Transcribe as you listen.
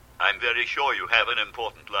I'm very sure you have an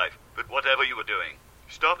important life, but whatever you are doing,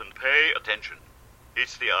 stop and pay attention.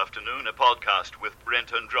 It's the Afternoon, a podcast with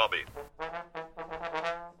Brent and Robbie.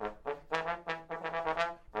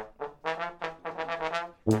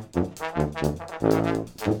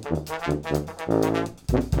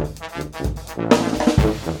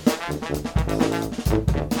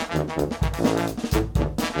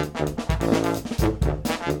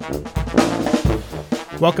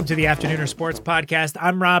 Welcome to the Afternooner Sports Podcast.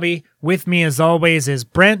 I'm Robbie. With me, as always, is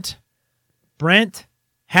Brent. Brent,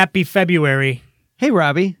 happy February. Hey,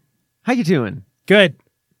 Robbie. How you doing? Good.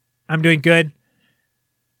 I'm doing good.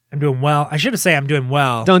 I'm doing well. I should have said I'm doing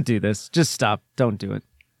well. Don't do this. Just stop. Don't do it.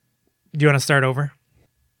 Do you want to start over?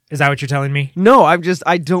 Is that what you're telling me? No, I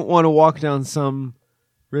don't want to walk down some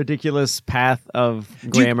ridiculous path of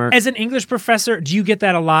grammar. As an English professor, do you get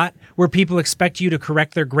that a lot where people expect you to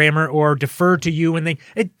correct their grammar or defer to you when they...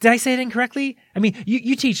 Did I say it incorrectly? I mean,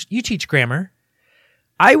 you teach grammar.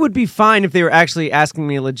 I would be fine if they were actually asking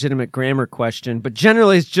me a legitimate grammar question, but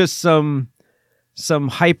generally it's just some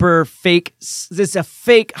hyper fake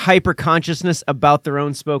consciousness about their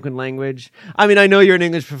own spoken language. I mean, I know you're an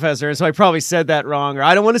English professor, and so I probably said that wrong, or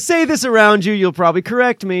I don't want to say this around you. You'll probably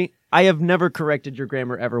correct me. I have never corrected your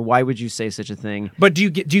grammar ever. Why would you say such a thing? But do you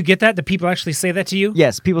get that? Do people actually say that to you?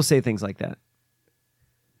 Yes, people say things like that.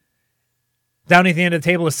 Down at the end of the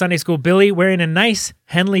table is Sunday School Billy wearing a nice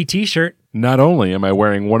Henley t-shirt. Not only am I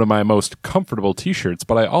wearing one of my most comfortable t-shirts,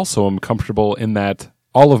 but I also am comfortable in that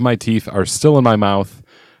all of my teeth are still in my mouth.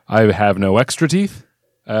 I have no extra teeth,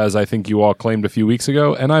 as I think you all claimed a few weeks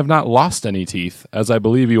ago, and I've not lost any teeth, as I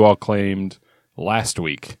believe you all claimed last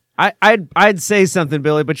week. I'd say something,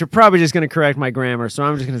 Billy, but you're probably just going to correct my grammar, so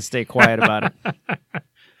I'm just going to stay quiet about it.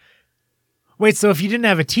 Wait, so if you didn't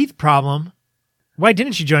have a teeth problem, why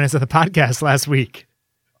didn't you join us at the podcast last week?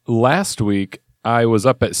 Last week, I was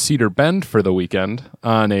up at Cedar Bend for the weekend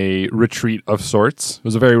on a retreat of sorts. It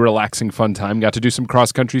was a very relaxing, fun time. Got to do some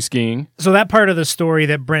cross-country skiing. So that part of the story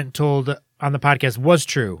that Brent told on the podcast was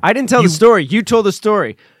true. I didn't tell the story. You told the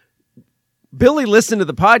story. Billy listened to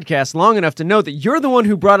the podcast long enough to know that you're the one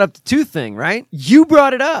who brought up the tooth thing, right? You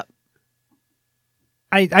brought it up.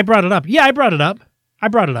 I brought it up. Yeah, I brought it up.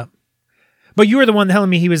 But you were the one telling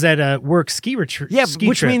me he was at a work ski retreat. Yeah,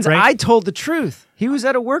 which means right? I told the truth. He was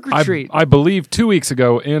at a work retreat. I believe 2 weeks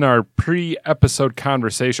ago in our pre-episode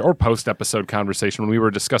conversation or post-episode conversation when we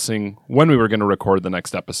were discussing when we were going to record the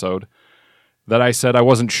next episode, that I said I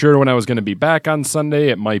wasn't sure when I was going to be back on Sunday.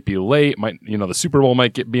 It might be late. The Super Bowl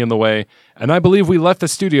might be in the way. And I believe we left the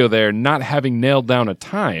studio there not having nailed down a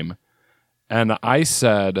time. And I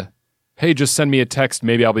said, hey, just send me a text.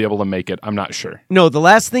 Maybe I'll be able to make it. I'm not sure. No, the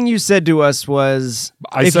last thing you said to us was,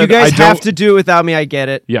 if you guys have to do it without me, I get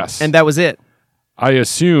it. Yes. And that was it. I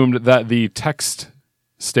assumed that the text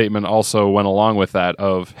statement also went along with that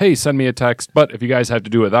of, hey, send me a text. But if you guys have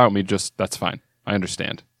to do it without me, that's fine. I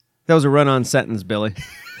understand. That was a run-on sentence, Billy.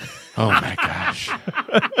 Oh, my gosh.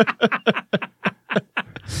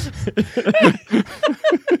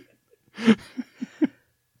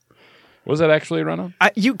 Was that actually a run-on?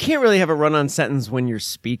 You can't really have a run-on sentence when you're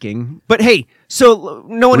speaking. But hey, so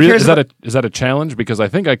no one cares. Is that a challenge? Because I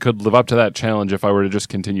think I could live up to that challenge if I were to just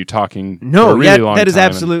continue talking for a really long time. That is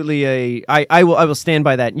absolutely I will stand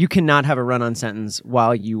by that. You cannot have a run-on sentence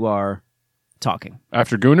while you are talking.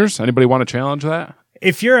 After Gooners? Anybody want to challenge that?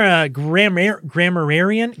 If you're a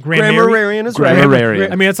grammarian is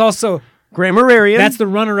right. I mean, it's also... Grammarian. That's the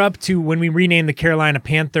runner-up to when we renamed the Carolina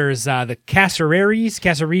Panthers the Cassariris. It's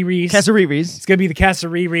going to be the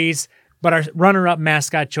Cassariris, but our runner-up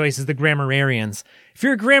mascot choice is the Grammarians. If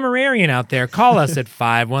you're a grammarian out there, call us at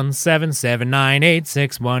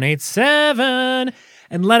 517-798-6187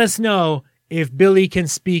 and let us know if Billy can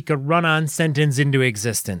speak a run-on sentence into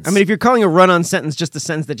existence. I mean, if you're calling a run-on sentence just a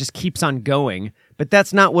sentence that just keeps on going, but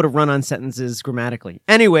that's not what a run-on sentence is grammatically.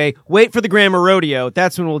 Anyway, wait for the grammar rodeo.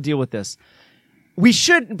 That's when we'll deal with this.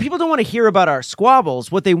 People don't want to hear about our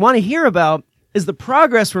squabbles. What they want to hear about is the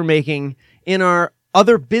progress we're making in our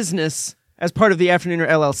other business as part of the Afternooner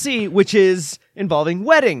LLC, which is involving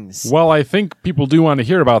weddings. Well, I think people do want to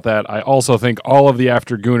hear about that. I also think all of the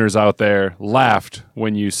Aftergooners out there laughed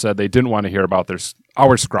when you said they didn't want to hear about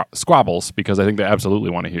our squabbles, because I think they absolutely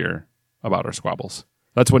want to hear about our squabbles.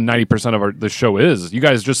 That's what 90% of the show is. You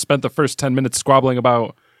guys just spent the first 10 minutes squabbling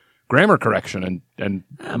about grammar correction and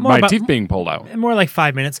my teeth being pulled out. More like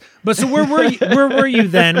 5 minutes. But so where were you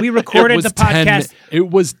then? We recorded the podcast. It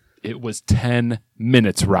was 10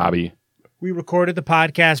 minutes, Robbie. We recorded the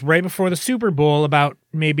podcast right before the Super Bowl, about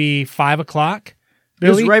maybe 5 o'clock.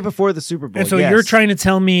 Billy? It was right before the Super Bowl. And so you're trying to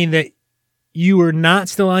tell me that you were not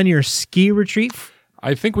still on your ski retreat?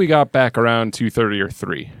 I think we got back around 2:30 or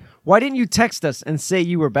 3. Why didn't you text us and say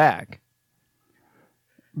you were back?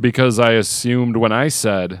 Because I assumed when I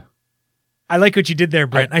said... I like what you did there,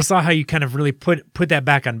 Brent. I saw how you kind of really put that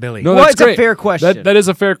back on Billy. No, well, that's it's great. a fair question. That is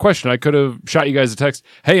a fair question. I could have shot you guys a text.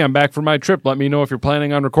 Hey, I'm back from my trip. Let me know if you're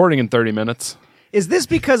planning on recording in 30 minutes. Is this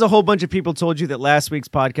because a whole bunch of people told you that last week's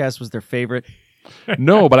podcast was their favorite?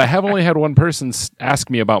 No, but I have only had one person ask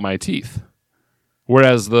me about my teeth.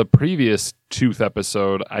 Whereas the previous tooth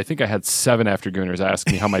episode, I think I had 7 aftergooners ask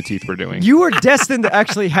me how my teeth were doing. You were destined to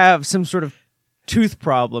actually have some sort of tooth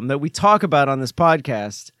problem that we talk about on this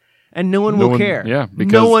podcast, and no one will care. Yeah,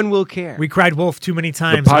 because no one will care. We cried wolf too many the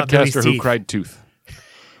times. About Billy's podcaster who teeth. cried tooth.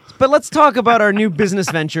 But let's talk about our new business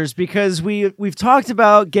ventures, because we've talked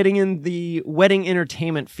about getting in the wedding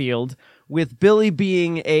entertainment field with Billy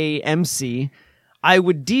being a MC. I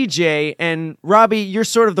would DJ, and Robbie, you're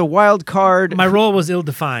sort of the wild card. My role was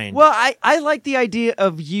ill-defined. Well, I like the idea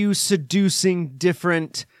of you seducing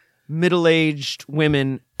different middle-aged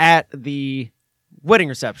women at the wedding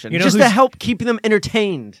reception, just to help keep them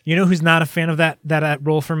entertained. You know who's not a fan of that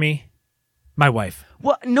role for me? My wife.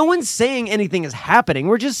 Well, no one's saying anything is happening.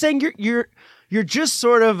 We're just saying you're just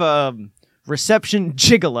sort of a reception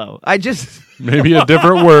gigolo. Maybe a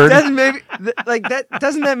different word. Doesn't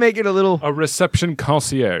that make it a little A reception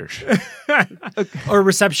concierge. Or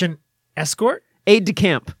reception escort? aide de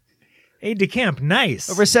camp? Aide de camp. Nice.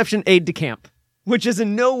 A reception aide de camp, which is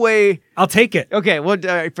in no way. I'll take it. Okay, well,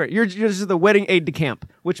 you're just the wedding aide de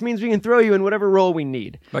camp, which means we can throw you in whatever role we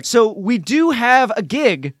need. So we do have a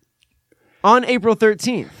gig on April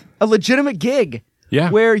 13th, a legitimate gig. Yeah.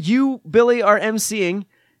 Where you, Billy, are emceeing,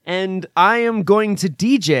 and I am going to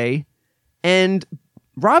DJ. And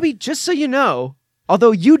Robbie, just so you know,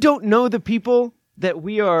 although you don't know the people that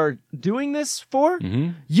we are doing this for,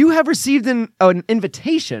 you have received an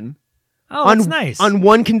invitation. Oh, that's nice. On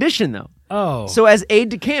one condition, though. Oh. So as aide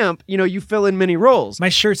de camp, you fill in many roles. My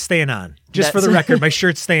shirt's staying on. Just for the record, my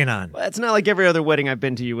shirt's staying on. Well, it's not like every other wedding I've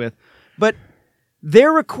been to you with. But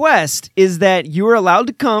their request is that you are allowed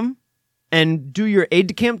to come and do your aide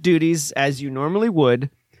de camp duties as you normally would,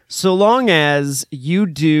 so long as you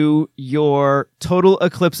do your Total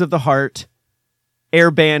Eclipse of the Heart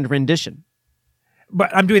air band rendition.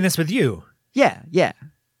 But I'm doing this with you. Yeah.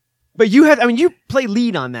 But you play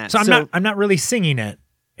lead on that. So I'm not really singing it.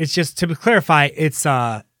 It's just, to clarify, it's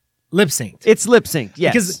lip synced. It's lip synced,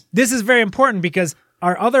 yes. Because this is very important, because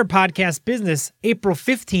our other podcast business, April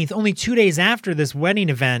 15th, only 2 days after this wedding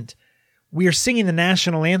event, we are singing the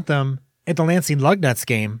national anthem at the Lansing Lugnuts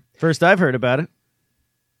game. First I've heard about it.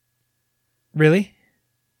 Really?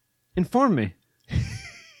 Inform me.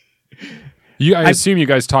 I assume you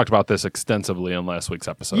guys talked about this extensively in last week's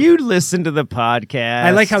episode. You listened to the podcast.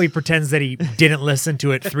 I like how he pretends that he didn't listen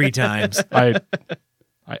to it 3 times. I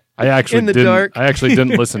actually in the didn't. dark. I actually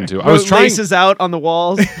didn't listen to. I was trying. Laces out on the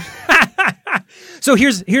walls. So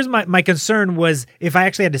here's my concern was, if I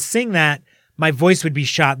actually had to sing that, my voice would be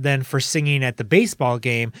shot then for singing at the baseball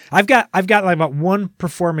game. I've got like about 1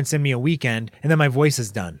 performance in me a weekend, and then my voice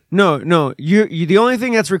is done. No. You the only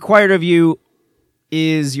thing that's required of you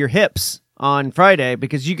is your hips on Friday,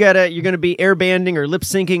 because you're gonna be air banding or lip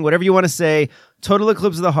syncing, whatever you want to say, Total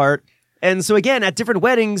Eclipse of the Heart. And so again, at different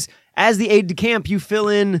weddings, as the aide de camp, you fill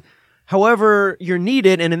in however you're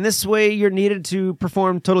needed, and in this way, you're needed to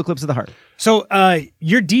perform Total Eclipse of the Heart. So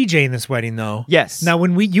you're DJing this wedding, though. Yes. Now,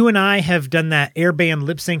 when you and I have done that air band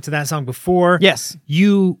lip sync to that song before, yes,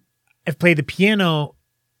 you have played the piano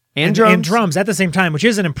and drums at the same time, which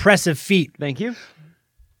is an impressive feat. Thank you.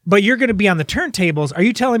 But you're going to be on the turntables. Are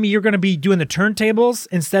you telling me you're going to be doing the turntables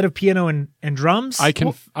instead of piano and drums? I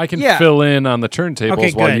can fill in on the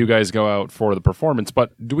turntables while good. you guys go out for the performance.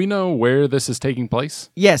 But do we know where this is taking place?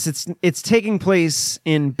 Yes, it's taking place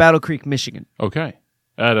in Battle Creek, Michigan. Okay.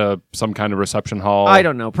 At some kind of reception hall? I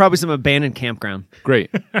don't know. Probably some abandoned campground. Great.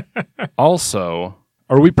 Also,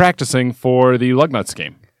 are we practicing for the Lugnuts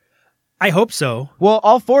game? I hope so. Well,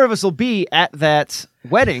 all 4 of us will be at that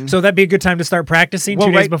wedding. So that'd be a good time to start practicing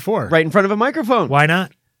 2 days before. Right in front of a microphone. Why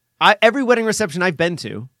not? Every wedding reception I've been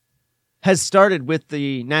to has started with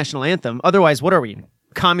the national anthem. Otherwise, what are we,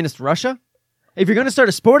 communist Russia? If you're going to start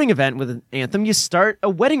a sporting event with an anthem, you start a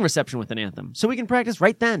wedding reception with an anthem. So we can practice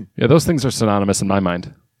right then. Yeah, those things are synonymous in my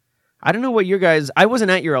mind. I don't know what your guys... I wasn't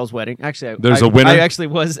at your all's wedding. Actually, there's a winner. I actually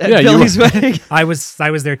was at Yeah, Billy's wedding. I was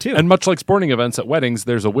there too. And much like sporting events at weddings,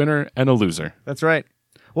 there's a winner and a loser. That's right.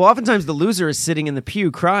 Well, oftentimes the loser is sitting in the pew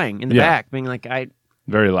crying in the back, being like,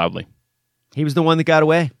 Very loudly. He was the one that got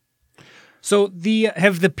away. So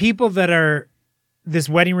have the people that are this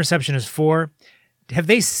wedding reception is for, have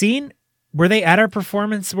they seen Were they at our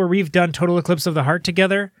performance where we've done Total Eclipse of the Heart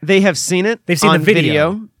together? They have seen it. They've seen on the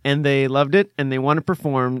video, and they loved it, and they want it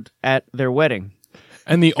performed at their wedding.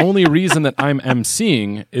 And the only reason that I'm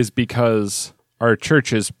emceeing is because our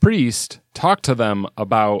church's priest talked to them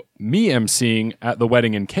about me emceeing at the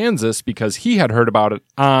wedding in Kansas because he had heard about it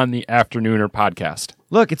on the Afternooner podcast.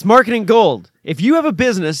 Look, it's marketing gold. If you have a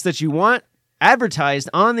business that you want advertised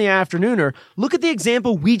on the Afternooner, look at the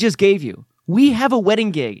example we just gave you. We have a wedding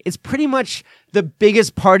gig. It's pretty much the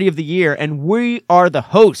biggest party of the year, and we are the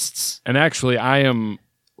hosts. And actually, I am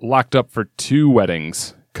locked up for 2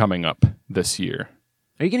 weddings coming up this year.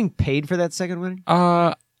 Are you getting paid for that second wedding?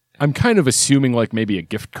 I'm kind of assuming like maybe a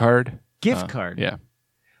gift card. Gift card? Yeah.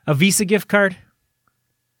 A Visa gift card?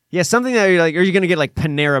 Yeah, something that you're like, are you going to get like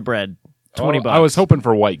Panera Bread? $20. I was hoping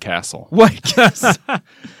for White Castle. White Castle.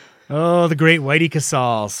 Oh, the great Whitey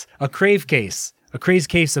Casals. A crave case. A craze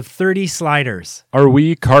case of 30 sliders. Are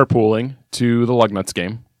we carpooling to the Lugnuts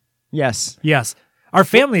game? Yes. Yes. Our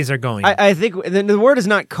families are going. I think the word is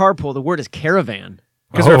not carpool. The word is caravan.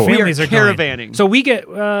 Because our Oh. families We are are going. caravanning. So we get,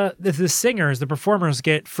 the singers, the performers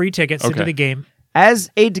get free tickets into Okay. the game. As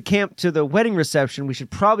aide de camp to the wedding reception, we should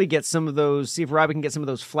probably get some of those, see if Robbie can get some of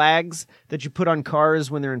those flags that you put on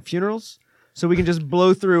cars when they're in funerals. So we can just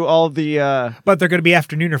blow through all the, But they're going to be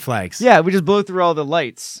Afternooner flags. yeah, we just blow through all the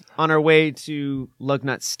lights on our way to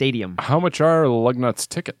Lugnut Stadium. How much are Lugnuts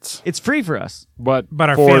tickets? It's free for us. But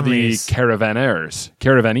our for families- the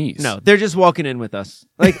caravanees. No, they're just walking in with us.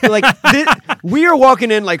 We are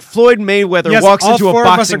walking in like Floyd Mayweather Yes, walks all into a four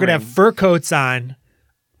boxing of us are going to ring. have fur coats on.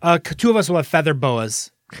 2 of us will have feather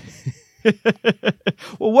boas.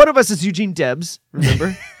 Well, one of us is Eugene Debs,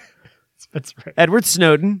 remember? That's right. Edward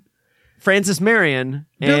Snowden, Francis Marion,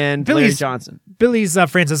 and Larry Billy's- Johnson. Billy's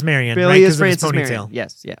Francis Marion. Billy right? is 'Cause of his Francis ponytail. Marion.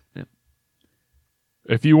 Yes, yeah.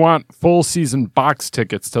 If you want full season box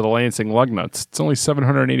tickets to the Lansing Lugnuts, it's only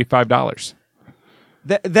 $785.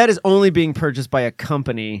 That is only being purchased by a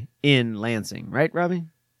company in Lansing, right, Robbie?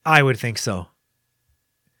 I would think so.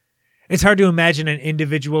 It's hard to imagine an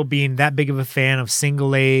individual being that big of a fan of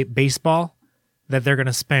single A baseball that they're going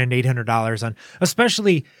to spend $800 on.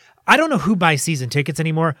 Especially, I don't know who buys season tickets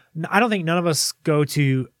anymore. I don't think none of us go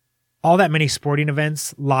to all that many sporting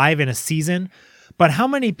events live in a season. But how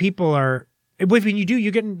many people are? When you do,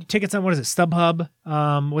 you're getting tickets on, what is it, StubHub?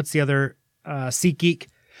 What's the other? SeatGeek.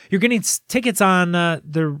 You're getting tickets on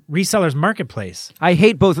the resellers marketplace. I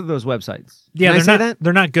hate both of those websites. Yeah, Can I they're say not. that?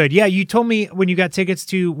 They're not good. Yeah, you told me when you got tickets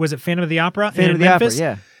to, was it Phantom of the Opera? Phantom in of the Opera, Memphis?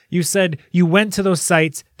 yeah. You said you went to those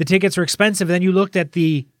sites. The tickets were expensive. And then you looked at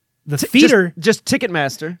the theater, Just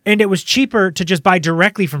Ticketmaster. and it was cheaper to just buy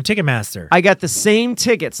directly from Ticketmaster. I got the same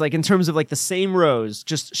tickets, like in terms of like the same rows,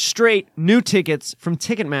 just straight new tickets from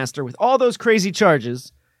Ticketmaster with all those crazy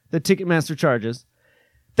charges that Ticketmaster charges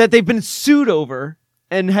that they've been sued over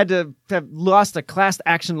and had to have lost a class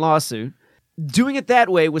action lawsuit. Doing it that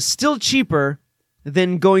way was still cheaper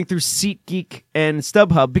than going through SeatGeek and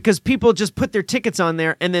StubHub because people just put their tickets on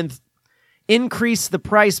there and then increase the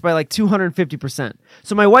price by like 250%.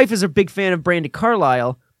 So my wife is a big fan of Brandy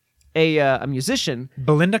Carlisle, a musician.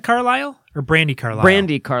 Belinda Carlisle or Brandy Carlisle?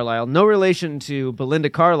 Brandy Carlisle, no relation to Belinda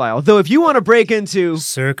Carlisle. Though if you want to break into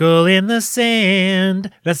Circle in the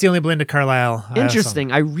Sand. That's the only Belinda Carlisle.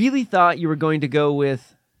 interesting, I really thought you were going to go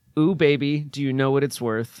with Ooh Baby, Do You Know What It's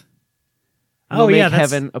Worth? We'll make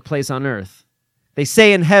heaven a place on earth. They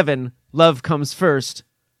say in heaven, love comes first.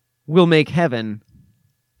 We'll make heaven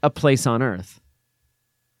a place on earth.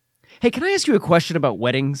 Hey, can I ask you a question about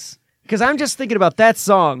weddings? Because I'm just thinking about that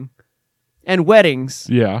song and weddings.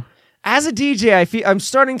 Yeah. As a DJ, I feel I'm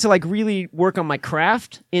starting to like really work on my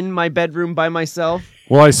craft in my bedroom by myself.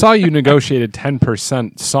 Well, I saw you negotiated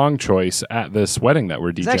 10% song choice at this wedding that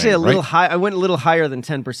we're DJing. It's actually a little right? high. I went a little higher than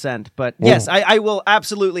 10%, but yes, I will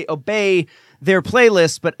absolutely obey their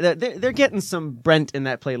playlist. But they're getting some Brent in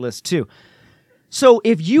that playlist too. So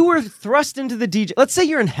if you were thrust into the DJ, let's say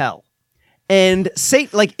you're in hell, and say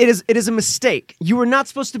like it is a mistake. You were not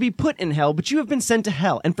supposed to be put in hell, but you have been sent to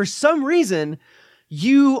hell, and for some reason,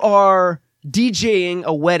 you are DJing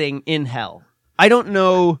a wedding in hell. I don't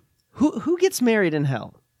know who gets married in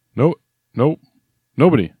hell. Nope.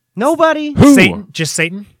 Nobody. Nobody. Who? Satan. Just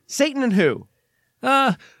Satan? Satan and who?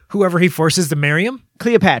 Whoever he forces to marry him?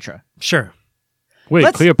 Cleopatra. Sure. Wait,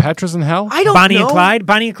 Let's- Cleopatra's in hell? I don't Bonnie know. and Clyde?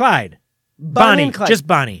 Bonnie and Clyde. Bonnie and Clyde. Just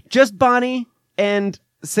Bonnie. Just Bonnie and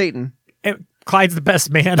Satan. Clyde's the best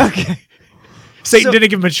man. Okay. Satan So- didn't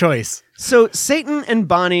give him a choice. So Satan and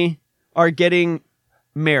Bonnie are getting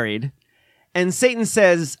married, and Satan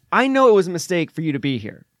says, I know it was a mistake for you to be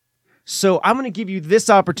here. So I'm going to give you this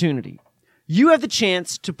opportunity. You have the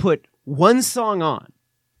chance to put one song on,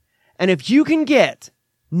 And if you can get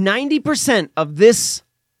 90% of this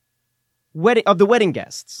the wedding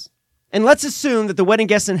guests, and let's assume that the wedding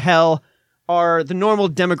guests in hell are the normal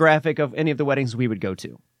demographic of any of the weddings we would go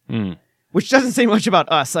to, which doesn't say much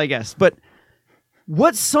about us, I guess. But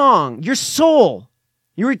what song, your soul,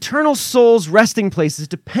 your eternal soul's resting place is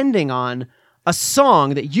depending on a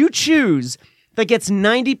song that you choose that gets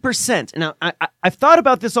 90%. Now, I've thought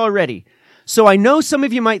about this already. So I know some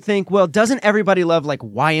of you might think, well, doesn't everybody love like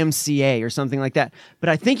YMCA or something like that? But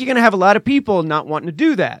I think you're going to have a lot of people not wanting to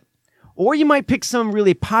do that. Or you might pick some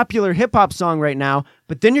really popular hip-hop song right now,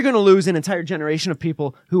 but then you're going to lose an entire generation of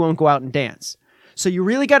people who won't go out and dance. So you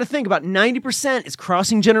really got to think about 90%. It's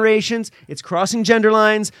crossing generations. It's crossing gender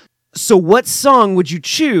lines. So what song would you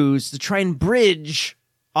choose to try and bridge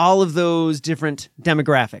all of those different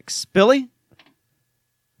demographics? Billy?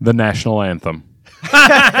 The national anthem.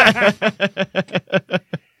 I've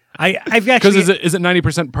actually, because is it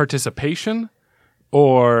 90% participation,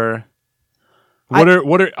 or what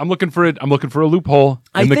are I'm looking for a loophole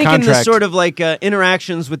in the contract. I think in the sort of like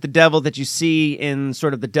interactions with the devil that you see in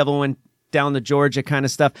sort of the devil went down to Georgia kind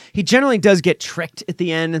of stuff, he generally does get tricked at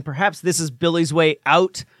the end, and perhaps this is Billy's way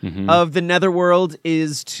out of the netherworld,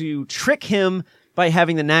 is to trick him by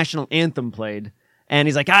having the national anthem played. And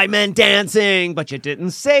he's like, I meant dancing, but you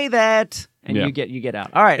didn't say that. And you get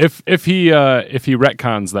out. All right. If he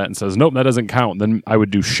retcons that and says, nope, that doesn't count, then I would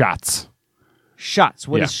do shots. Shots.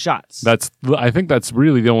 What is shots? I think that's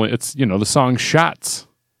really the only. It's the song Shots.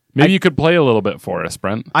 Maybe you could play a little bit for us,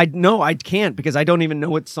 Brent. I can't because I don't even know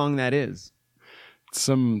what song that is. It's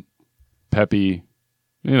some peppy.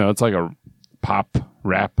 It's like a pop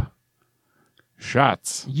rap.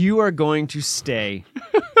 Shots. You are going to stay.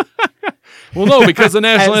 Well, no, because the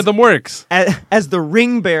national anthem works. As the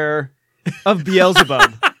ring bearer of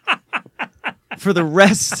Beelzebub for the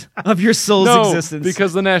rest of your soul's existence.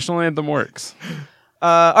 Because the national anthem works.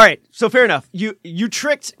 All right, so fair enough. You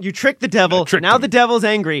tricked the devil. Now the devil's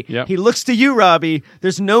angry. Yep. He looks to you, Robbie.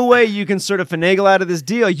 There's no way you can sort of finagle out of this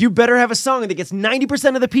deal. You better have a song that gets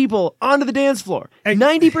 90% of the people onto the dance floor.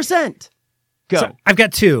 90%. Go. So I've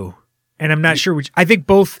got two, and I'm not sure which. I think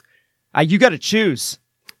both. You got to choose.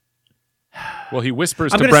 Well, he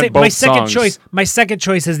whispers I'm to gonna Brent say both songs. My second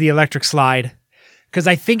choice is the electric slide, because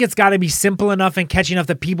I think it's got to be simple enough and catchy enough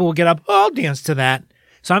that people will get up. Oh, I'll dance to that.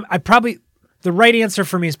 So I probably the right answer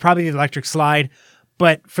for me is probably the electric slide,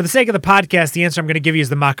 but for the sake of the podcast, the answer I'm going to give you is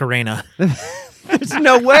the Macarena. There's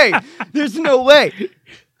no way. There's no way.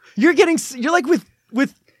 You're like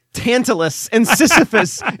with Tantalus and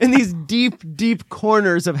Sisyphus in these deep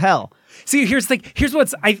corners of hell. See, here's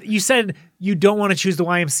what's you said you don't want to choose the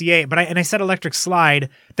YMCA, but I said electric slide.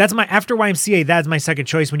 That's after YMCA. That's my second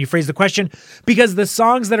choice when you phrase the question, because the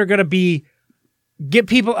songs that are going to get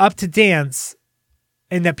people up to dance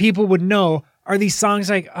and that people would know are these songs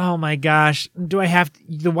like, oh my gosh, do I have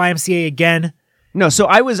the YMCA again? No. So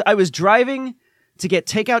I was driving to get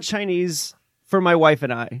takeout Chinese for my wife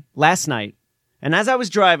and I last night. And as I was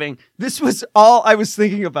driving, this was all I was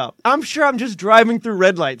thinking about. I'm sure I'm just driving through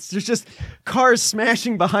red lights. There's just cars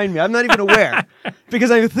smashing behind me. I'm not even aware because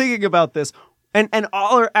I'm thinking about this. And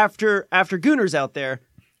all are after Gooners out there.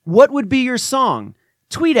 What would be your song?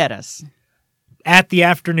 Tweet at us. At the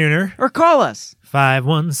Afternooner. Or call us.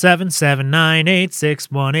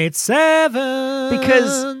 517-798-6187.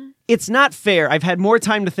 Because it's not fair. I've had more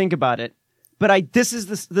time to think about it. But this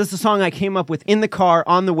is the song I came up with in the car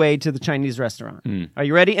on the way to the Chinese restaurant. Are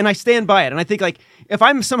you ready? And I stand by it. And I think, like, if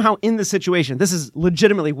I'm somehow in the situation, this is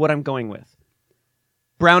legitimately what I'm going with.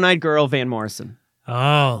 Brown Eyed Girl, Van Morrison.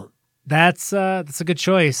 Oh, that's a good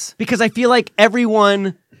choice. Because I feel like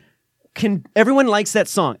everyone likes that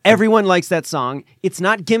song. Everyone likes that song. It's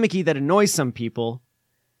not gimmicky that annoys some people.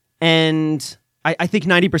 And I think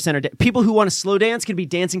 90% are people who want to slow dance can be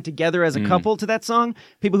dancing together as a couple to that song.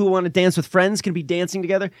 People who want to dance with friends can be dancing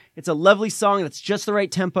together. It's a lovely song that's just the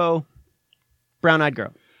right tempo. Brown Eyed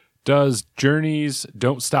Girl. Does Journey's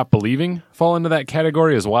Don't Stop Believing fall into that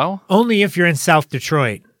category as well? Only if you're in South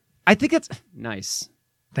Detroit. I think it's nice.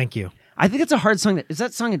 Thank you. I think it's a hard song. Is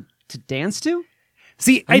that song to dance to?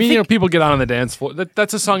 See, I mean, people get on the dance floor.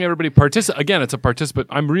 That's a song everybody participates. Again, it's a participant.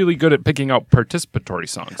 I'm really good at picking out participatory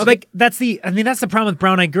songs. Like that's the problem with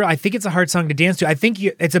Brown Eyed Girl. I think it's a hard song to dance to. I think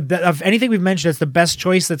it's of anything we've mentioned, it's the best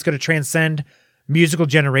choice that's going to transcend musical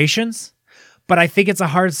generations. But I think it's a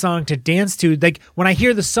hard song to dance to. Like when I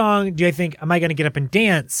hear the song, do I think, am I going to get up and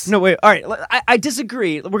dance? No, wait. All right, I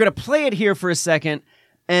disagree. We're going to play it here for a second,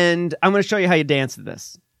 and I'm going to show you how you dance to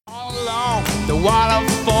this. All along the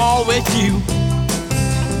waterfall with you.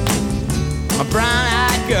 A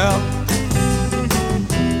brown-eyed girl.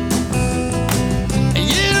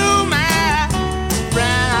 You, my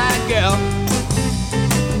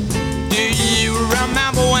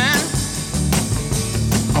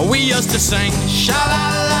We used to sing sha la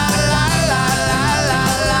la la la la la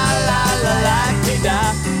la la la la da,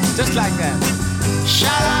 just like that. Sha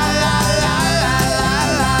la la la la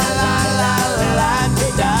la la la la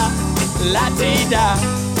da, la da.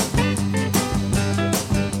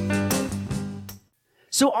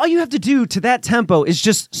 So all you have to do to that tempo is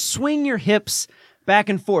just swing your hips back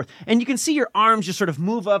and forth, and you can see your arms just sort of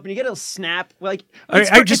move up, and you get a little snap. Like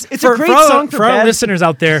it's a great song for our listeners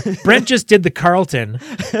out there. Brent just did the Carlton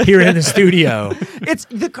here in the studio.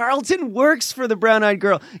 The Carlton works for the Brown-Eyed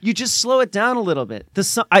Girl. You just slow it down a little bit.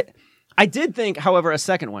 I did think, however, a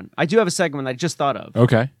second one. I do have a second one that I just thought of.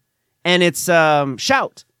 Okay. And it's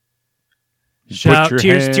Shout. Shout,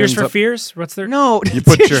 Tears for Fears? What's their... No. You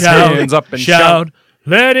put your hands up and shout.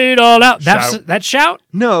 Let it all out. That's Shout?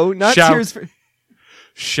 No, not Shout. Tears for...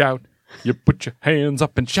 Shout. You put your hands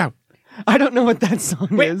up and shout. I don't know what that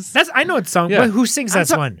song is. I know it's song, Yeah. but who sings that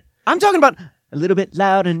one? I'm talking about a little bit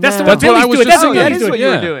louder now. That's the one That's what I Billy's was doing. just That's what saying. Billy's That is doing. what you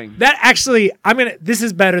Yeah. were doing. That actually, this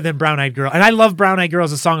is better than Brown Eyed Girl. And I love Brown Eyed Girl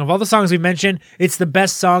as a song. Of all the songs we mentioned, it's the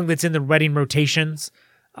best song that's in the wedding rotations,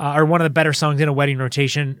 or one of the better songs in a wedding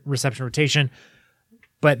reception rotation.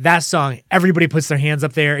 But that song, everybody puts their hands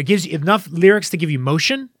up there. It gives you enough lyrics to give you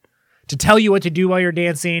motion, to tell you what to do while you're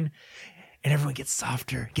dancing. And everyone gets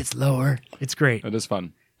softer, gets lower. It's great. It is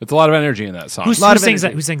fun. It's a lot of energy in that song. Who lot of sings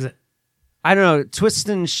energy. that? Who sings it? I don't know. Twist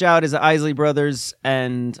and Shout is the Isley Brothers,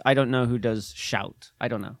 and I don't know who does Shout. I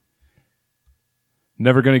don't know.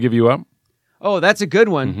 Never Gonna Give You Up. Oh, that's a good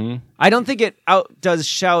one. Mm-hmm. I don't think it outdoes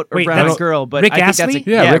Shout or Wait, Brown Eyed that's Girl, but Rick I think Astley? that's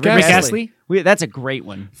Yeah, Rick Astley. That's a great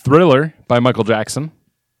one. Thriller by Michael Jackson.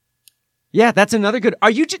 Yeah, that's another good.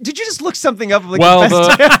 Did you just look something up? Like Well,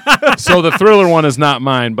 the best so the Thriller one is not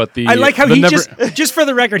mine, but the I like how the he just for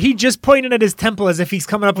the record, he just pointed at his temple as if he's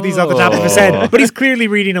coming up with these off the top of his head, but he's clearly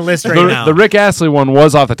reading a list right now. The Rick Astley one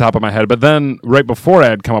was off the top of my head, but then right before I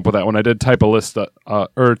had come up with that one, I did type a list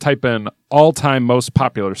or type in all-time most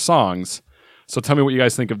popular songs. So tell me what you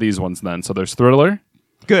guys think of these ones then. So there's Thriller,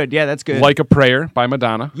 good. Yeah, that's good. Like a Prayer by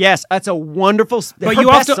Madonna. Yes, that's a wonderful. But you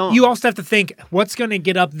also have to think what's going to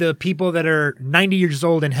get up the people that are 90 years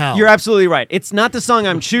old in hell. You're absolutely right. It's not the song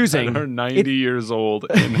I'm And choosing. are 90 years old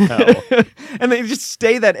in hell. And they just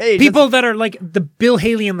stay that age. People that are like the Bill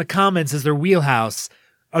Haley in the comments is their wheelhouse.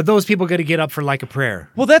 Are those people going to get up for Like a Prayer?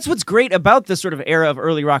 Well, that's what's great about this sort of era of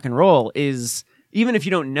early rock and roll is even if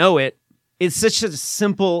you don't know it, it's such a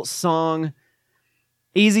simple song,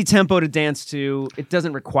 easy tempo to dance to. It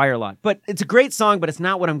doesn't require a lot. But it's a great song, but it's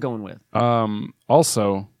not what I'm going with.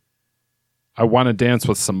 Also, I Want to Dance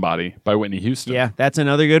with Somebody by Whitney Houston. Yeah, that's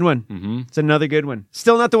another good one. Mm-hmm. It's another good one.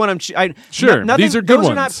 Still not the one I'm... Sure, these are good Those ones.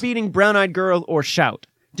 are not beating Brown Eyed Girl or Shout.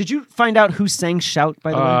 Did you find out who sang Shout,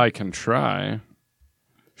 by the way? I can try.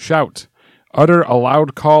 Shout. Utter a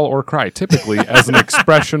loud call or cry, typically as an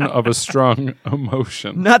expression of a strong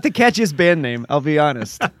emotion. Not the catchiest band name, I'll be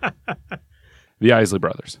honest. The Isley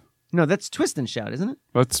Brothers. No, that's Twist and Shout, isn't it?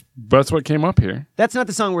 That's what came up here. That's not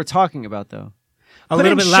the song we're talking about, though. A Put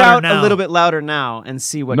little in bit Shout louder now. a little bit louder now and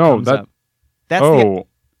see what No, comes that- up. That's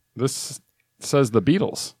This says the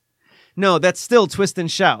Beatles. No, that's still Twist and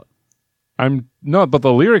Shout. But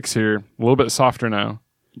the lyrics here a little bit softer now.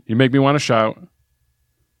 You make me want to shout.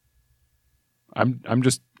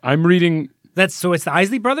 I'm reading So it's the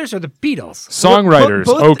Isley Brothers or the Beatles? songwriters.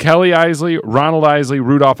 both- Kelly Isley, Ronald Isley,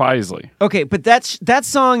 Rudolph Isley. Okay, but that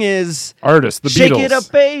song is Artists, the Shake Beatles. It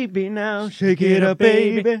Up Baby now, shake it up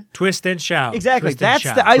baby. Twist and Shout. Exactly, Twist and that's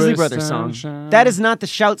Shout. the Isley Twist Brothers and song. shout. That is not the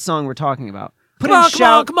Shout song we're talking about. Put Come in on,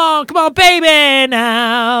 Shout. come on, baby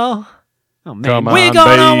now. Oh man, Come on. We're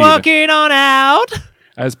gonna babe. work it on out.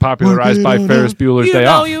 As popularized by Ferris Bueller's You Day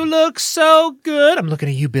know Off. you look so good. I'm looking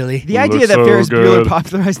at you, Billy. The You idea look that so Ferris Bueller good.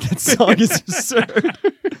 popularized that song is absurd.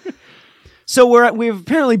 So we've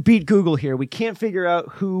apparently beat Google here. We can't figure out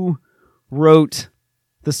who wrote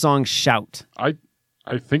the song Shout. I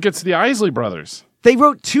think it's the Isley Brothers. They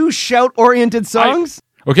wrote two Shout-oriented songs?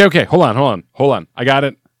 Okay. Hold on. I got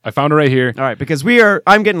it. I found it right here. All right, because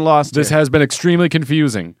I'm getting lost This here. has been extremely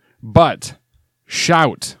confusing, but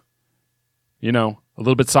Shout, a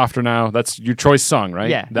little bit softer now. That's your choice song, right?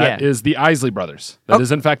 Yeah, That yeah. is the Isley Brothers. That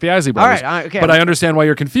is, in fact, the Isley All Brothers. right, okay. But I understand why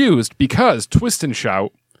you're confused, because Twist and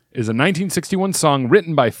Shout is a 1961 song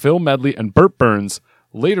written by Phil Medley and Burt Burns,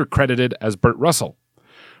 later credited as Burt Russell.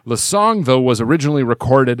 The song, though, was originally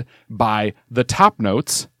recorded by The Top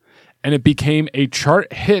Notes, and it became a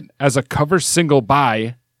chart hit as a cover single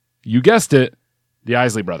by, you guessed it, the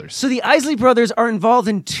Isley Brothers. So the Isley Brothers are involved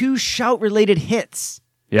in two Shout-related hits.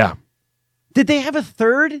 Yeah. Did they have a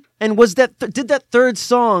third? And did that third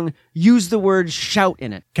song use the word shout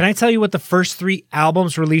in it? Can I tell you what the first 3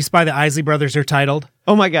 albums released by the Isley Brothers are titled?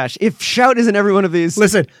 Oh my gosh. If shout is in every one of these.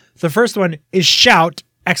 Listen, the first one is Shout!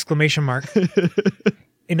 Exclamation mark. In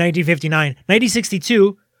 1959.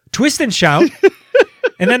 1962, Twist and Shout.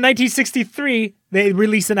 And then 1963, they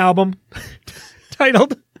released an album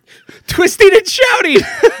titled Twisting and Shouting.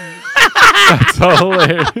 That's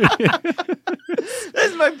hilarious.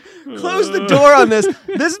 Close the door on this.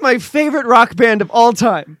 This is my favorite rock band of all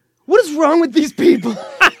time. What is wrong with these people?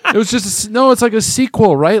 It was just it's like a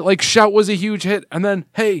sequel, right? Like Shout was a huge hit, and then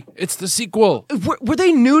hey, it's the sequel. Were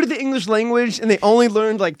they new to the English language and they only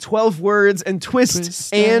learned like 12 words, and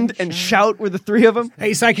twist and shout were the three of them?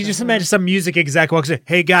 Hey, so I can just imagine some music exec walks in.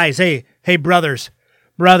 Hey guys, hey brothers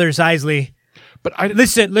Isley. But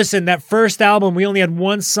listen. That first album, we only had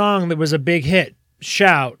one song that was a big hit,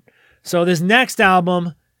 Shout. So this next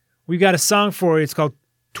album, we've got a song for you. It's called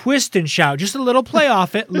Twist and Shout. Just a little play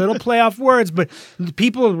off it, little play off words, but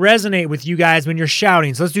people resonate with you guys when you're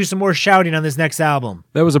shouting. So let's do some more shouting on this next album.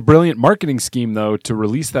 That was a brilliant marketing scheme, though, to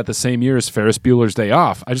release that the same year as Ferris Bueller's Day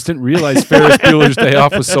Off. I just didn't realize Ferris Bueller's Day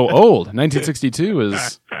Off was so old. 1962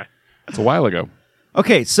 it's a while ago.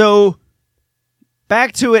 Okay, so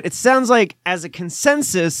back to it. It sounds like, as a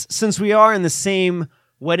consensus, since we are in the same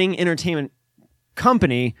wedding entertainment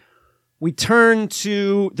company, we turn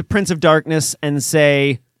to the Prince of Darkness and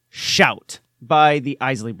say, Shout by the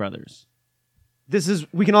Isley Brothers.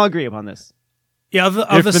 We can all agree upon this. Yeah, of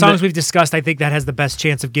the songs we've discussed, I think that has the best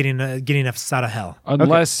chance of getting us out of hell.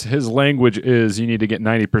 Unless his language is you need to get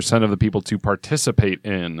 90% of the people to participate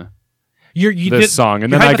in this song,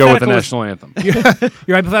 and then I go with the national anthem. Your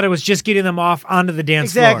hypothetical was just getting them off onto the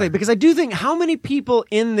dance floor. Exactly, because I do think how many people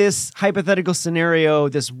in this hypothetical scenario,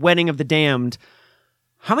 this wedding of the damned,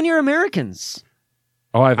 how many are Americans?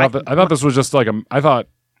 Oh, I thought this was just like I thought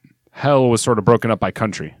hell was sort of broken up by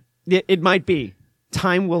country. It might be.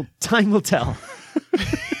 Time will tell.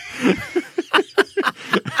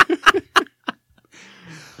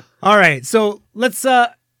 All right, so let's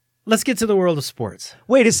get to the world of sports.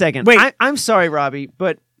 Wait a second. Wait. I'm sorry, Robbie,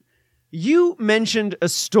 but you mentioned a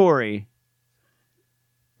story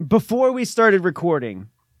before we started recording.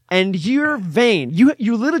 And your vein,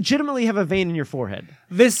 you legitimately have a vein in your forehead.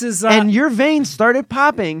 This is... and your vein started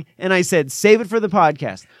popping, and I said, save it for the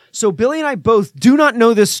podcast. So Billy and I both do not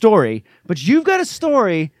know this story, but you've got a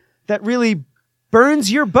story that really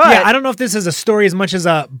burns your butt. Yeah, I don't know if this is a story as much as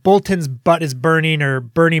Bolton's butt is burning or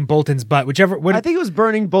burning Bolton's butt, whichever... I think it was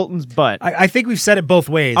burning Bolton's butt. I think we've said it both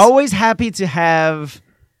ways. Always happy to have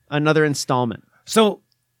another installment. So...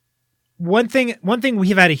 One thing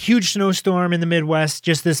we've had a huge snowstorm in the Midwest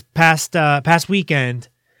just this past weekend,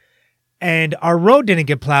 and our road didn't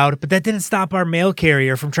get plowed, but that didn't stop our mail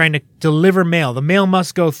carrier from trying to deliver mail. The mail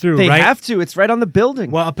must go through, They right? have to. It's right on the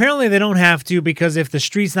building. Well, apparently they don't have to, because if the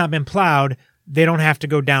street's not been plowed, they don't have to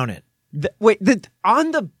go down it.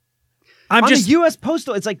 On the U.S.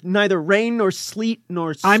 Postal, it's like neither rain nor sleet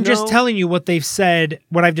nor snow. I'm just telling you what they've said,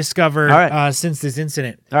 what I've discovered since this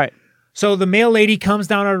incident. All right. So the mail lady comes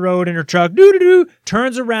down our road in her truck,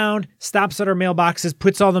 turns around, stops at our mailboxes,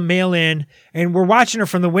 puts all the mail in, and we're watching her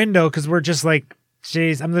from the window because we're just like,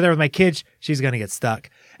 jeez, I'm there with my kids. She's going to get stuck.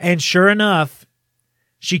 And sure enough,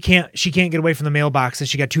 she can't get away from the mailboxes.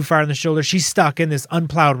 She got too far on the shoulder. She's stuck in this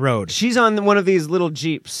unplowed road. She's on one of these little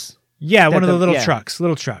Jeeps. Yeah, one of the little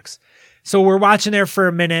trucks. So we're watching there for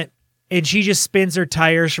a minute, and she just spins her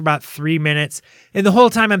tires for about 3 minutes. And the whole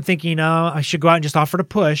time I'm thinking, I should go out and just offer to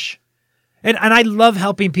push. And I love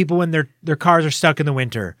helping people when their cars are stuck in the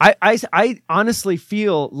winter. I honestly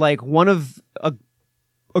feel like one of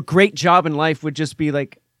a great job in life would just be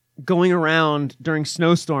like going around during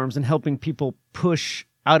snowstorms and helping people push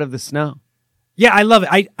out of the snow. Yeah, I love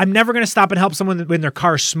it. I'm never going to stop and help someone when their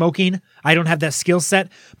car's smoking. I don't have that skill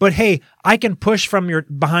set. But hey, I can push from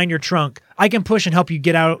behind your trunk. I can push and help you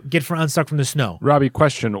get unstuck from the snow. Robbie,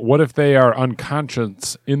 question. What if they are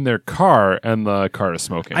unconscious in their car and the car is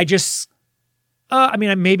smoking?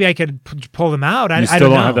 Maybe I could pull them out. I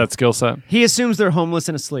don't know. have that skill set? He assumes they're homeless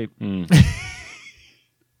and asleep.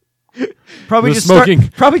 Probably just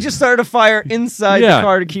started a fire inside the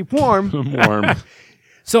car to keep warm.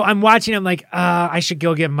 So I'm watching. I'm like, I should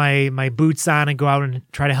go get my boots on and go out and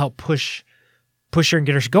try to help push her and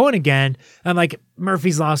get her going again. I'm like,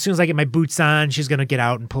 Murphy's Law. As soon as I get my boots on, she's gonna get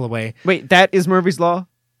out and pull away. Wait, that is Murphy's Law?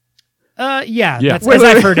 Yeah. That's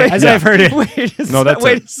I've heard it. I've heard it. Wait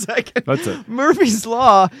a second. That's it. Murphy's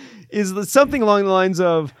Law is something along the lines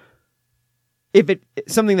of, if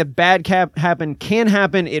something that bad can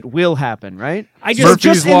happen, it will happen, right?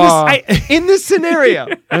 Murphy's Law. In this scenario,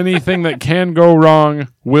 anything that can go wrong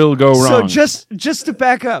will go wrong. So just to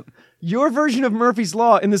back up, your version of Murphy's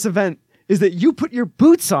Law in this event is that you put your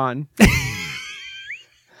boots on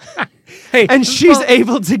Hey, and she's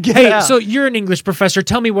able to get out. So you're an English professor.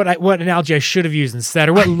 Tell me what analogy I should have used instead,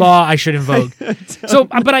 or what law I should invoke.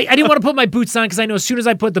 But I didn't want to put my boots on because I know as soon as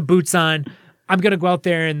I put the boots on, I'm going to go out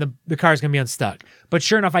there and the car's going to be unstuck. But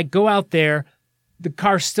sure enough, I go out there, the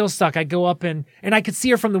car's still stuck. I go up and I could see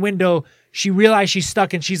her from the window. She realized she's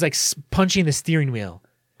stuck and she's like punching the steering wheel.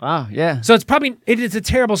 Wow, yeah. So it's a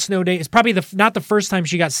terrible snow day. It's probably not the first time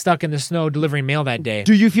she got stuck in the snow delivering mail that day.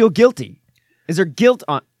 Do you feel guilty? Is there guilt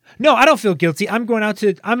on? No, I don't feel guilty. I'm going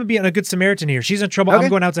to be a good Samaritan here. She's in trouble. Okay. I'm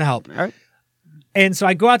going out to help. All right. And so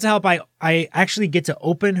I go out to help. I actually get to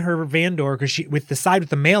open her van door because with the side with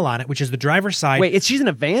the mail on it, which is the driver's side. Wait, she's in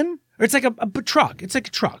a van? Or it's like a truck. It's like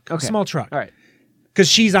a truck, a small truck. All right. Because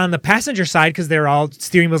she's on the passenger side because they're all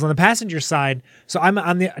steering wheels on the passenger side. So I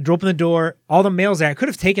open the door. All the mail's there. I could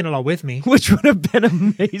have taken it all with me. Which would have been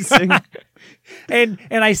amazing. and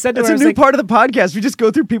I said to her, that's a new part of the podcast. We just go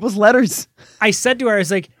through people's letters. I said to her, I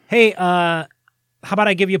was like, hey, how about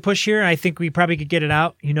I give you a push here? I think we probably could get it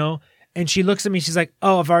out, And she looks at me. She's like,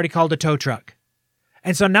 oh, I've already called a tow truck.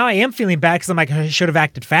 And so now I am feeling bad because I'm like, I should have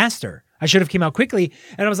acted faster. I should have came out quickly.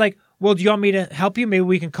 And I was like, well, do you want me to help you? Maybe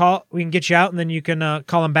we can get you out and then you can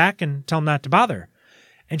call him back and tell him not to bother.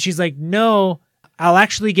 And she's like, no, I'll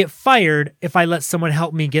actually get fired if I let someone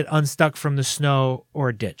help me get unstuck from the snow or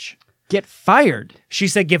a ditch. Get fired? She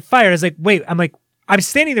said, get fired. I was like, wait, I'm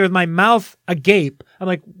standing there with my mouth agape. I'm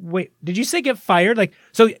like, wait, did you say get fired? Like,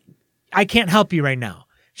 so I can't help you right now.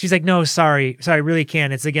 She's like, no, sorry, I really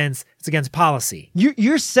can't. It's against policy.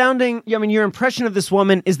 You're sounding. I mean, your impression of this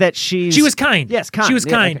woman is that she was kind. Yes, kind. She was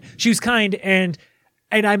kind. Okay. She was kind, and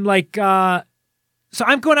I'm like, so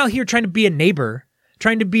I'm going out here trying to be a neighbor,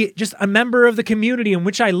 trying to be just a member of the community in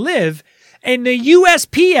which I live, and the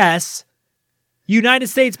USPS, United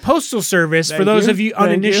States Postal Service, for those of you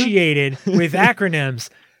uninitiated with acronyms,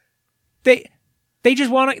 They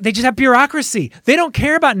just have bureaucracy. They don't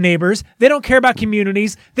care about neighbors. They don't care about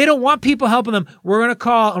communities. They don't want people helping them. We're going to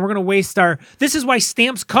call and we're going to waste this is why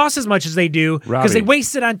stamps cost as much as they do, because they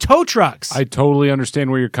waste it on tow trucks. I totally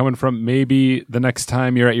understand where you're coming from. Maybe the next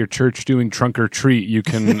time you're at your church doing trunk or treat, you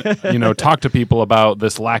can, talk to people about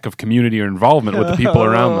this lack of community or involvement with the people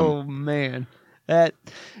around them. Oh man.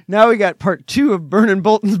 Now we got part 2 of Burning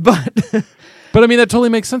Bolton's butt. But I mean, that totally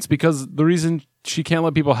makes sense because the reason she can't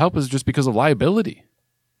let people help is just because of liability.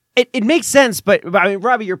 It makes sense, but I mean,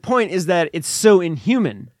 Robbie, your point is that it's so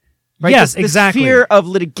inhuman. Right? Yes, this exactly. fear of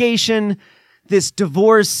litigation, this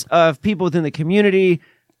divorce of people within the community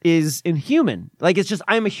is inhuman. Like, it's just,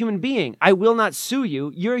 I'm a human being. I will not sue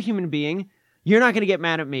you. You're a human being. You're not going to get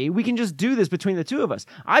mad at me. We can just do this between the two of us.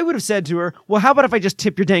 I would have said to her, well, how about if I just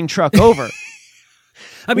tip your dang truck over?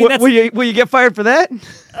 I mean, will you get fired for that?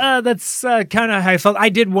 That's kind of how I felt. I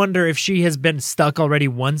did wonder if she has been stuck already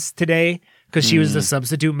once today because she was the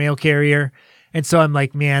substitute mail carrier. And so I'm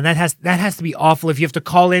like, man, that has to be awful if you have to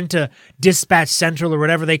call into Dispatch Central or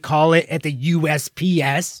whatever they call it at the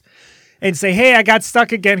USPS and say, hey, I got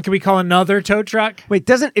stuck again. Can we call another tow truck? Wait,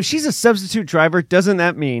 if she's a substitute driver, doesn't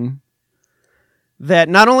that mean that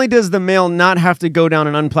not only does the mail not have to go down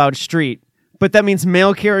an unplowed street, but that means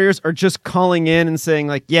mail carriers are just calling in and saying,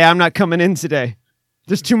 like, yeah, I'm not coming in today.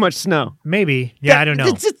 There's too much snow. Maybe. Yeah, I don't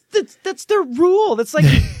know. That's their rule. That's like,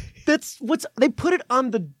 they put it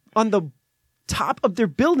on the top of their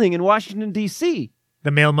building in Washington, D.C.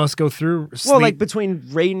 The mail must go through sleet. Well, like between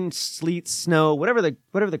rain, sleet, snow, whatever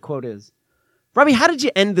the quote is. Robbie, how did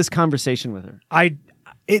you end this conversation with her?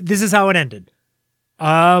 This is how it ended.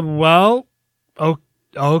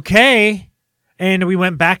 Okay. And we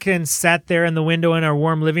went back and sat there in the window in our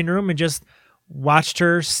warm living room and just watched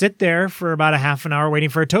her sit there for about a half an hour waiting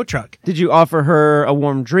for a tow truck. Did you offer her a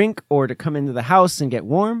warm drink or to come into the house and get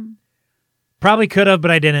warm? Probably could have, but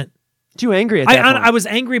I didn't. Too angry at that point. I was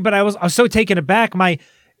angry, but I was so taken aback. The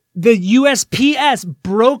USPS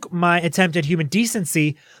broke my attempt at human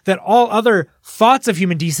decency that all other thoughts of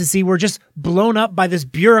human decency were just blown up by this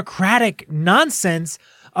bureaucratic nonsense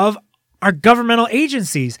of our governmental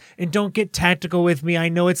agencies. And don't get tactical with me. I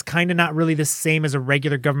know it's kind of not really the same as a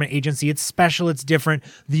regular government agency. It's special. It's different.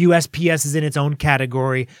 The USPS is in its own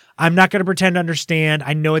category. I'm not going to pretend to understand.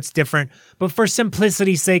 I know it's different. But for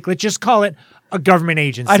simplicity's sake, let's just call it a government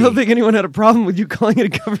agency. I don't think anyone had a problem with you calling it a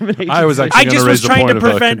government agency. I was actually going to raise the point of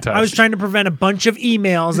a contest. I was trying to prevent a bunch of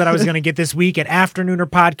emails that I was going to get this week at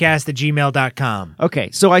afternoonerpodcast@gmail.com.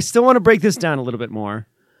 Okay, so I still want to break this down a little bit more.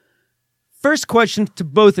 First question to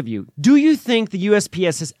both of you. Do you think the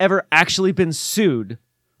USPS has ever actually been sued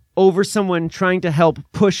over someone trying to help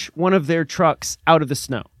push one of their trucks out of the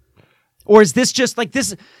snow? Or is this just like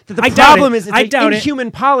this? The problem is it's an inhuman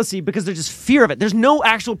policy because there's just fear of it. There's no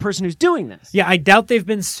actual person who's doing this. Yeah, I doubt they've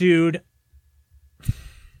been sued.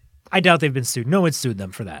 I doubt they've been sued. No one sued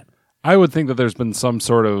them for that. I would think that there's been some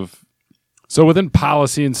sort of... So within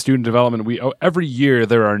policy and student development, every year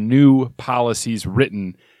there are new policies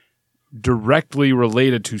written directly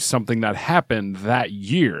related to something that happened that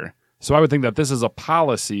year. So I would think that this is a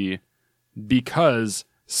policy because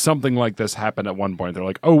something like this happened at one point. They're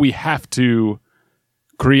like, oh, we have to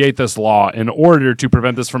create this law in order to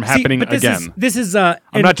prevent this from happening again.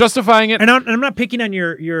 I'm not justifying it. And I'm not picking on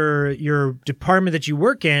your department that you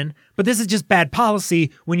work in, but this is just bad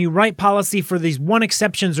policy. When you write policy for these one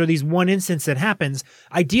exceptions or these one instance that happens,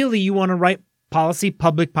 ideally you want to write policy,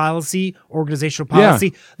 public policy, organizational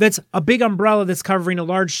policy, that's a big umbrella that's covering a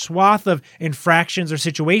large swath of infractions or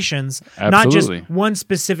situations, not just one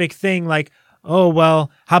specific thing like, oh,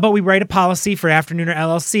 well, how about we write a policy for Afternooner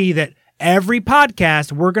LLC that every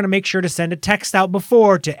podcast, we're going to make sure to send a text out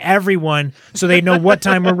before to everyone so they know what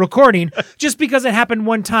time we're recording, just because it happened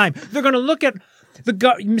one time. They're going to look at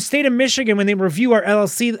the state of Michigan when they review our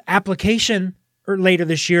LLC application or later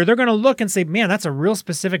this year. They're going to look and say, man, that's a real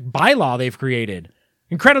specific bylaw they've created.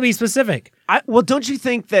 Incredibly specific. Well, don't you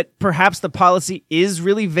think that perhaps the policy is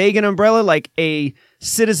really vague and umbrella? Like a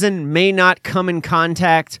citizen may not come in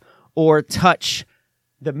contact or touch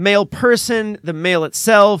the mail person, the mail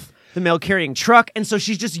itself, the mail carrying truck, and so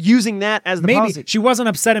she's just using that as the policy. She wasn't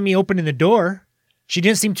upset at me opening the door. She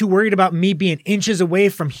didn't seem too worried about me being inches away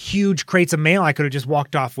from huge crates of mail I could have just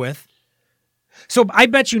walked off with. So I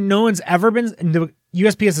bet you no one's ever been, the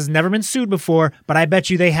USPS has never been sued before, but I bet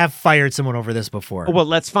you they have fired someone over this before. Well,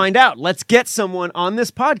 let's find out. Let's get someone on this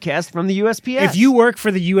podcast from the USPS. If you work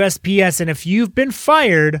for the USPS and if you've been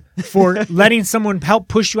fired for letting someone help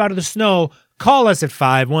push you out of the snow, call us at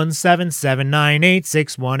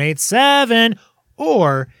 517-798-6187.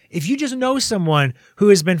 Or if you just know someone who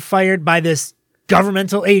has been fired by this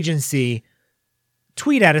governmental agency,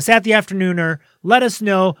 tweet at us at The Afternooner. Let us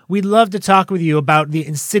know. We'd love to talk with you about the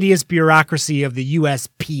insidious bureaucracy of the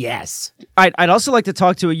USPS. I'd also like to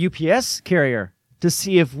talk to a UPS carrier to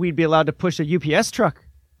see if we'd be allowed to push a UPS truck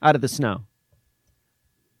out of the snow.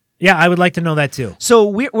 Yeah, I would like to know that too. So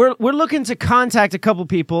we're looking to contact a couple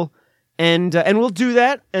people. And we'll do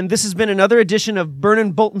that. And this has been another edition of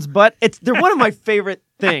Burnin' Bolton's Butt. They're one of my favorite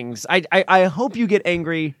things. I hope you get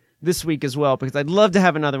angry this week as well, because I'd love to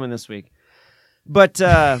have another one this week. But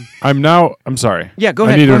I'm sorry. Yeah, go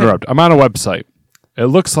ahead. I need to interrupt. I'm on a website. It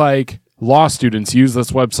looks like law students use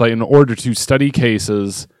this website in order to study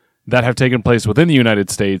cases that have taken place within the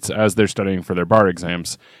United States as they're studying for their bar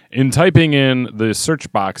exams. In typing in the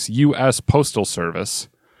search box U.S. Postal Service,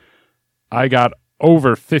 I got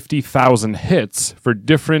over 50,000 hits for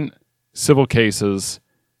different civil cases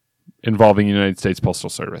involving the United States Postal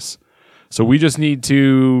Service. So we just need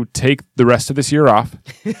to take the rest of this year off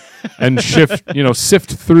and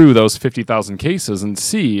sift through those 50,000 cases and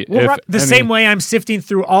see same way I'm sifting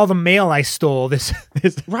through all the mail I stole this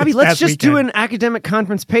Robbie, let's just do an academic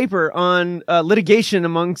conference paper on litigation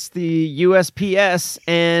amongst the USPS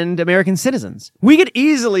and American citizens. We could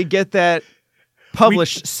easily get that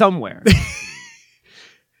published somewhere.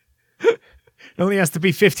 It only has to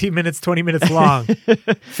be 15 minutes, 20 minutes long.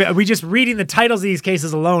 We just reading the titles of these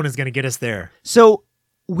cases alone is going to get us there. So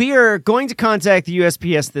we are going to contact the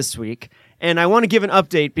USPS this week, and I want to give an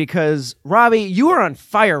update because, Robbie, you are on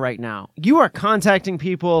fire right now. You are contacting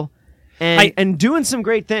people and doing some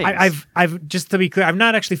great things. I've just to be clear, I've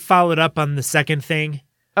not actually followed up on the second thing.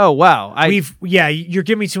 Oh, wow. You're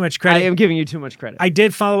giving me too much credit. I am giving you too much credit. I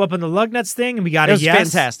did follow up on the lug nuts thing, and we got a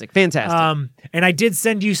yes. Fantastic. And I did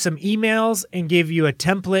send you some emails and give you a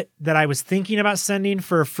template that I was thinking about sending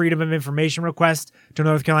for a Freedom of Information request to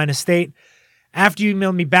North Carolina State. After you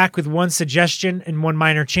emailed me back with one suggestion and one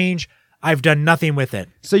minor change, I've done nothing with it.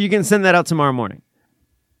 So you can send that out tomorrow morning?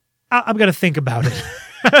 I'm going to think about it.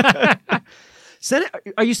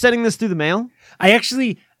 Are you sending this through the mail? I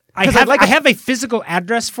have a physical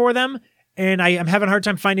address for them, and I am having a hard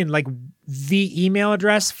time finding the email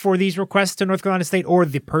address for these requests to North Carolina State or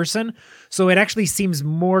the person. So it actually seems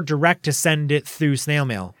more direct to send it through snail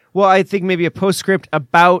mail. Well, I think maybe a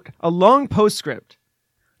long postscript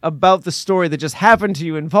about the story that just happened to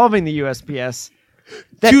you involving the USPS.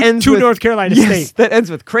 That ends with North Carolina State. That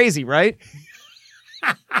ends with crazy, right?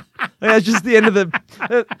 That's just the end of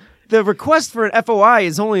the request for an FOI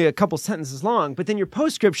is only a couple sentences long, but then your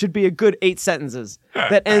postscript should be a good 8 sentences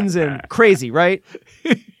that ends in crazy, right?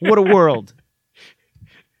 What a world.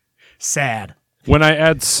 Sad. When I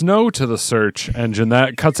add snow to the search engine,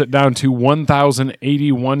 that cuts it down to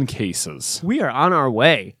 1,081 cases. We are on our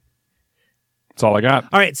way. That's all I got.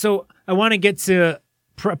 All right, so I want to get to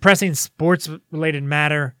pressing sports-related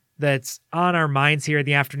matter that's on our minds here at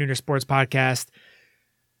the Afternooner Sports Podcast.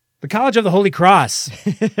 the College of the Holy Cross.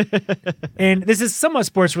 And this is somewhat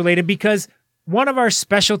sports related because one of our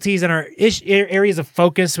specialties and our areas of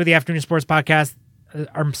focus with the Afternoon Sports Podcast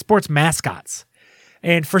are sports mascots.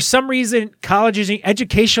 And for some reason, colleges,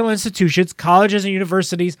 educational institutions, colleges and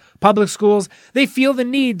universities, public schools, they feel the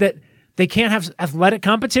need that they can't have athletic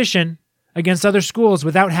competition against other schools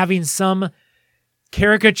without having some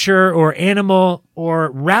caricature or animal or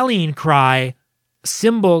rallying cry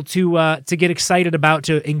symbol to get excited about,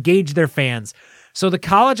 to engage their fans. So the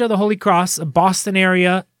College of the Holy Cross, a Boston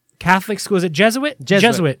area Catholic school, is it Jesuit?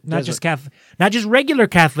 Jesuit, not just Catholic, not just regular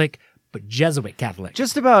Catholic, but Jesuit Catholic.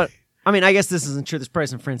 Just about. I mean, I guess this isn't true. There's probably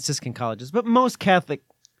some Franciscan colleges, but most Catholic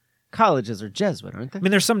colleges are Jesuit, aren't they? I mean,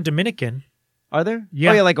 there's some Dominican. Are there? Yeah.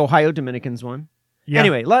 Oh, yeah, like Ohio Dominicans one. Yeah.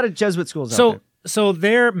 Anyway, a lot of Jesuit schools out there. So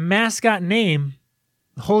their mascot name,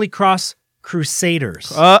 Holy Cross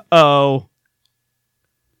Crusaders. Uh-oh.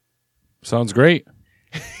 Sounds great.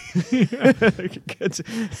 It's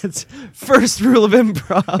first rule of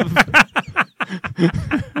improv.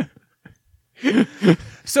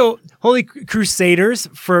 So, Holy Crusaders,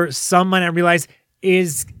 for some might not realize,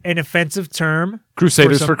 is an offensive term.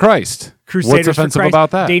 Crusaders for Christ. Crusaders What's offensive for Christ,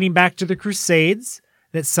 about that? Dating back to the Crusades,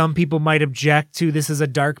 that some people might object to. This is a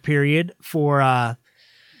dark period for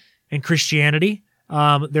in Christianity.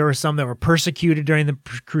 There were some that were persecuted during the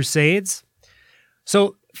Crusades.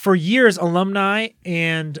 So, for years, alumni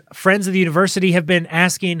and friends of the university have been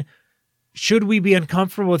asking, should we be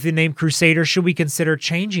uncomfortable with the name Crusader? Should we consider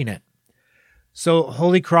changing it? So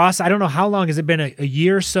Holy Cross, I don't know how long, has it been a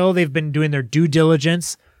year or so? They've been doing their due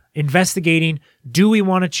diligence, investigating, do we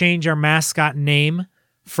want to change our mascot name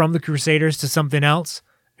from the Crusaders to something else?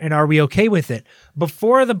 And are we okay with it?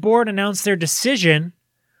 Before the board announced their decision,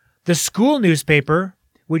 the school newspaper,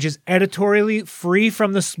 which is editorially free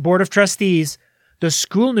from the board of trustees, the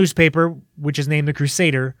school newspaper, which is named the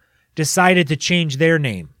Crusader, decided to change their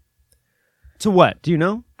name. To what? Do you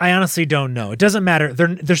know? I honestly don't know. It doesn't matter.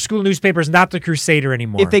 Their school newspaper is not the Crusader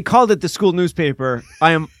anymore. If they called it the school newspaper,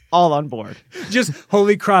 I am all on board. Just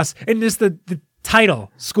Holy Cross. And just the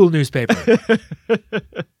title, school newspaper.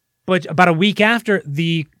 But about a week after,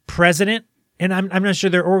 the president, and I'm not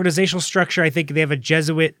sure their organizational structure, I think they have a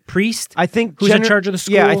Jesuit priest, I think, who's in charge of the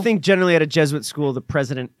school. Yeah, I think generally at a Jesuit school, the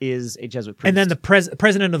president is a Jesuit priest. And then the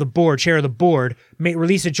president of the board, chair of the board, may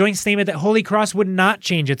release a joint statement that Holy Cross would not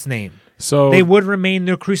change its name. So they would remain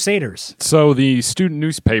the Crusaders. So the student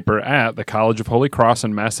newspaper at the College of Holy Cross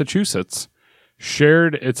in Massachusetts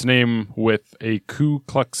shared its name with a Ku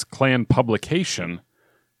Klux Klan publication,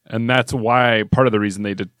 and that's why part of the reason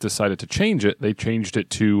they decided to change it, they changed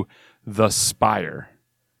it to The Spire.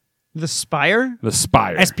 The Spire? The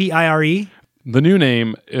Spire. S-P-I-R-E? The new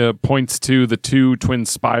name points to the two twin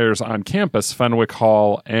spires on campus, Fenwick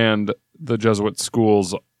Hall and the Jesuit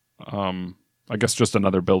schools, I guess just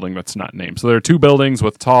another building that's not named. So there are two buildings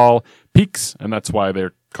with tall peaks, and that's why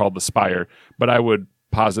they're called the Spire. But I would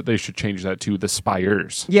posit they should change that to the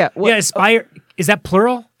Spires. Yeah. Yeah, Spire, is that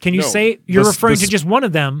plural? Can you say you're referring to just one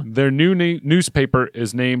of them? Their new newspaper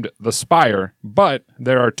is named The Spire, but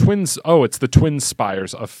there are twins. Oh, it's the twin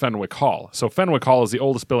spires of Fenwick Hall. So Fenwick Hall is the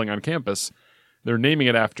oldest building on campus. They're naming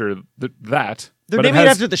it after that. They're naming it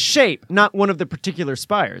after the shape, not one of the particular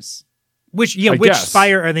spires. Which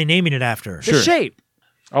spire are they naming it after? The shape.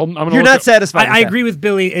 You're not satisfied. I agree with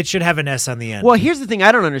Billy. It should have an S on the end. Well, here's the thing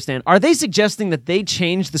I don't understand. Are they suggesting that they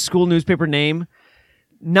change the school newspaper name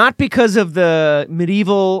not because of the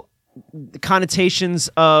medieval connotations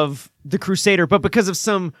of the Crusader, but because of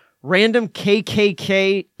some random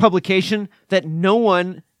KKK publication that no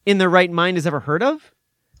one in their right mind has ever heard of?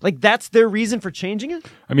 Like, that's their reason for changing it?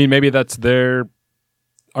 I mean, maybe that's their...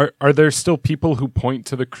 Are there still people who point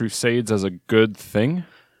to the Crusades as a good thing?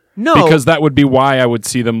 No. Because that would be why I would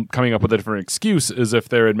see them coming up with a different excuse, is if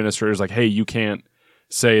their administrator's like, hey, you can't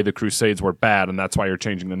say the Crusades were bad, and that's why you're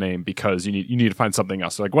changing the name, because you need to find something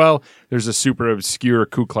else. They're like, well, there's a super obscure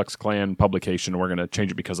Ku Klux Klan publication, and we're going to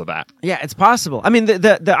change it because of that. Yeah, it's possible. I mean,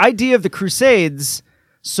 the idea of the Crusades,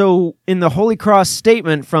 so in the Holy Cross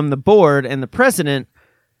statement from the board and the president,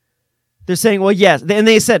 they're saying, well, yes. And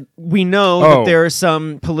they said, we know that there are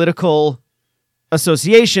some political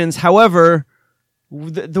associations. However,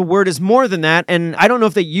 the word is more than that. And I don't know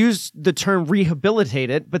if they use the term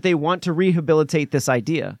rehabilitate it, but they want to rehabilitate this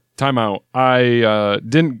idea. Time out. I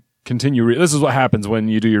didn't continue. This is what happens when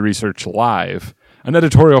you do your research live. An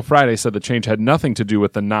editorial Friday said the change had nothing to do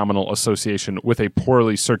with the nominal association with a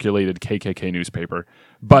poorly circulated KKK newspaper,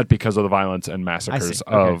 but because of the violence and massacres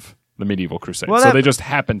of the medieval crusade. Well, So they just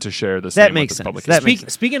happen to share the same. That makes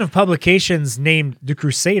sense. Speaking of publications named The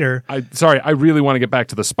Crusader, I really want to get back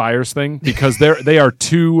to the spires thing because they are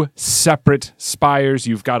two separate spires.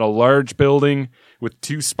 You've got a large building with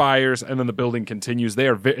two spires, and then the building continues.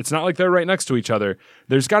 It's not like they're right next to each other.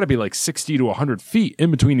 There's got to be like 60 to 100 feet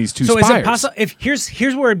in between these two spires. So is it possible?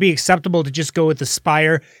 Here's where it'd be acceptable to just go with the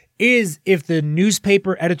spire is if the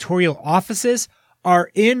newspaper editorial offices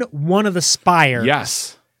are in one of the spires.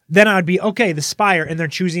 Yes. Then I'd be okay. The spire, and they're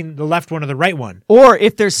choosing the left one or the right one. Or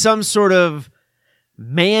if there's some sort of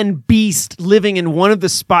man beast living in one of the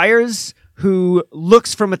spires who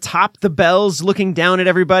looks from atop the bells, looking down at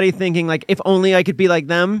everybody, thinking like, if only I could be like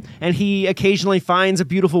them. And he occasionally finds a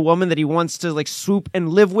beautiful woman that he wants to like swoop and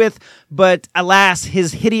live with, but alas,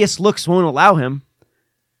 his hideous looks won't allow him.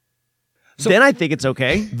 So then I think it's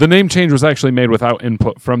okay. The name change was actually made without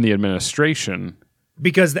input from the administration.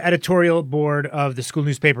 Because the editorial board of the school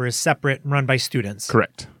newspaper is separate and run by students.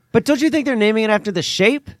 Correct. But don't you think they're naming it after the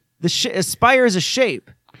shape? A spire is a shape.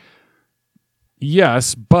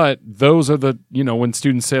 Yes, but those are when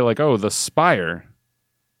students say like, oh, the spire,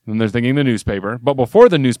 then they're thinking the newspaper. But before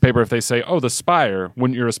the newspaper, if they say, oh, the spire,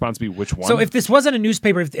 wouldn't your response be which one? So if this wasn't a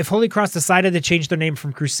newspaper, if Holy Cross decided to change their name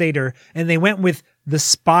from Crusader and they went with the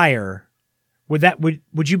spire,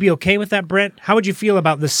 would you be okay with that, Brent? How would you feel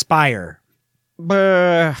about the spire?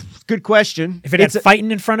 Good question. If it had fighting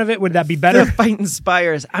in front of it, would that be better? The fighting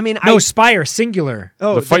spires. I mean, spire, singular.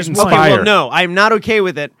 Oh, the fighting okay, spire. well, no, I'm not okay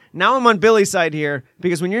with it. Now I'm on Billy's side here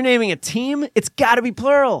because when you're naming a team, it's got to be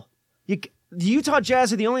plural. The Utah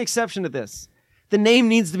Jazz are the only exception to this. The name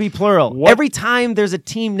needs to be plural. What? Every time there's a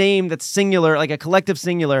team name that's singular, like a collective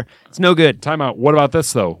singular, it's no good. Time out. What about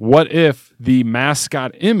this, though? What if the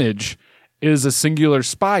mascot image is a singular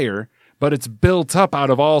spire, but it's built up out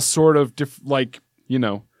of all sort of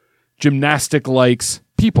gymnastic likes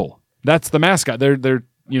people? That's the mascot. They're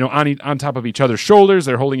on top of each other's shoulders.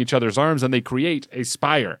 They're holding each other's arms, and they create a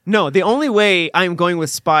spire. No, the only way I'm going with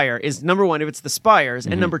spire is number one, if it's the spires,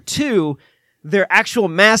 and number two, their actual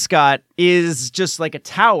mascot is just like a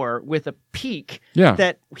tower with a peak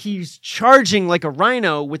that he's charging like a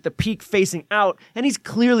rhino with the peak facing out, and he's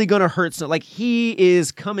clearly going to hurt. So, like, he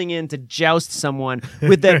is coming in to joust someone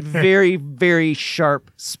with that very, very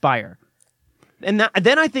sharp spire. And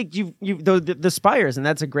then I think the spires, and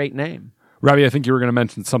that's a great name. Robbie, I think you were going to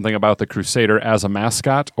mention something about the Crusader as a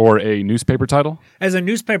mascot or a newspaper title. As a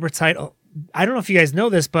newspaper title, I don't know if you guys know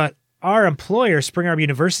this, but our employer, Spring Arbor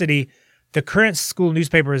University, the current school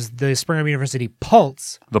newspaper is the Spring Arbor University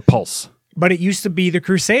Pulse. The Pulse. But it used to be the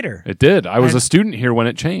Crusader. It did. I was a student here when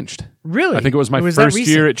it changed. Really? I think it was my first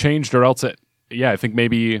year it changed, or else I think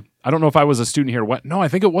maybe, I don't know if I was a student here. No, I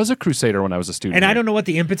think it was a Crusader when I was a student And here. I don't know what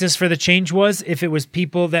the impetus for the change was, if it was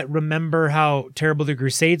people that remember how terrible the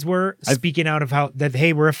Crusades were, speaking out of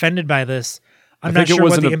hey, we're offended by this. I'm not sure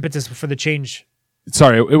what the impetus for the change.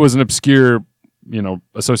 Sorry, it was an obscure,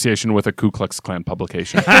 association with a Ku Klux Klan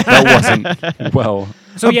publication. That wasn't well.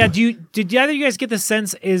 So yeah, did either of you guys get the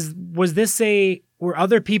sense were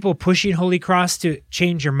other people pushing Holy Cross to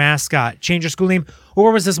change your mascot, change your school name,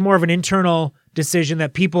 or was this more of an internal decision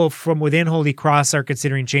that people from within Holy Cross are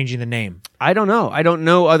considering changing the name? I don't know. I don't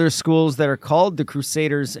know other schools that are called the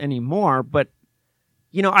Crusaders anymore, but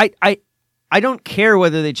I don't care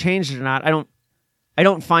whether they changed it or not. I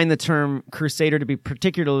don't find the term Crusader to be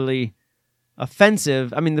particularly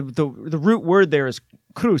offensive. I mean, the root word there is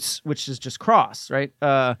cruz, which is just cross, right?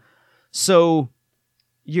 So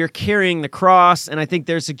you're carrying the cross, and I think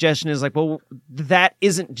their suggestion is like, well, that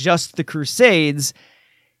isn't just the Crusades.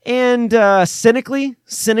 And cynically,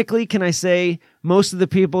 can I say, most of the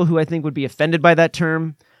people who I think would be offended by that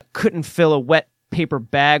term couldn't fill a wet paper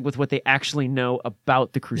bag with what they actually know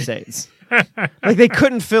about the Crusades. Like, they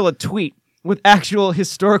couldn't fill a tweet with actual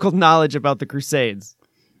historical knowledge about the Crusades.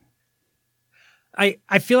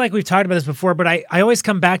 I feel like we've talked about this before, but I always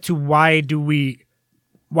come back to why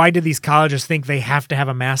do these colleges think they have to have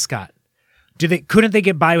a mascot? Couldn't they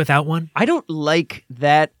get by without one? I don't like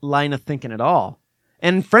that line of thinking at all.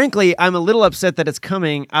 And frankly, I'm a little upset that it's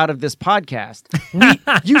coming out of this podcast.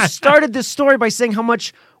 You started this story by saying how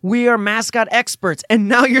much we are mascot experts, and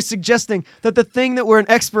now you're suggesting that the thing that we're an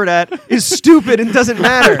expert at is stupid and doesn't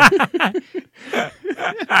matter.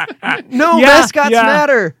 No, mascots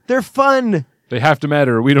matter. They're fun. They have to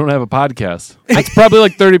matter. We don't have a podcast. It's probably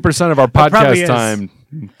like 30% of our podcast time.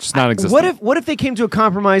 Just non-existent. What if they came to a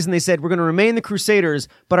compromise and they said, we're going to remain the Crusaders,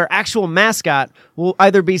 but our actual mascot will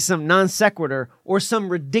either be some non sequitur or some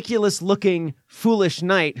ridiculous-looking foolish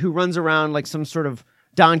knight who runs around like some sort of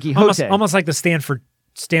Don Quixote. Almost like the Stanford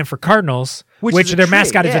Stanford Cardinals, Which which is a their tree,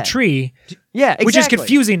 mascot is yeah. a tree. Yeah, exactly. Which is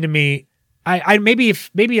confusing to me. I maybe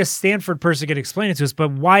a Stanford person could explain it to us,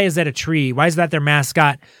 but why is that a tree? Why is that their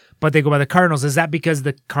mascot? But they go by the Cardinals. Is that because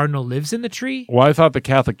the Cardinal lives in the tree? Well, I thought the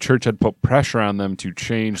Catholic Church had put pressure on them to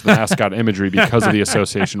change the mascot imagery because of the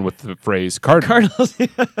association with the phrase Cardinal. Cardinals.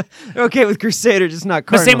 Okay, with Crusader, just not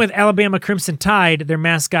But Cardinal. same with Alabama Crimson Tide. Their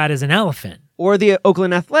mascot is an elephant. Or the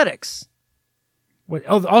Oakland Athletics.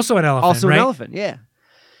 Also an elephant, Also right? an elephant, yeah.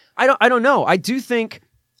 I don't know. I do think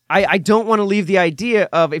I don't want to leave the idea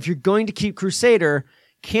of if you're going to keep Crusader,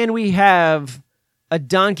 can we have a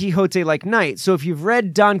Don Quixote-like knight? So if you've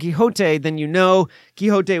read Don Quixote, then you know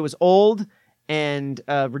Quixote was old and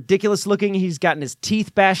ridiculous looking. He's gotten his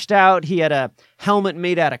teeth bashed out. He had a helmet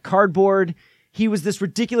made out of cardboard. He was this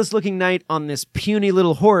ridiculous looking knight on this puny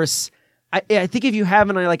little horse. I think if you have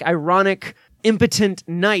an ironic, impotent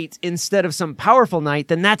knight instead of some powerful knight,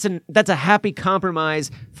 then that's a happy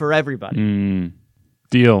compromise for everybody.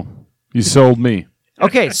 Deal. You sold me.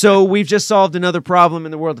 Okay, so we've just solved another problem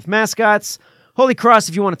in the world of mascots. Holy Cross,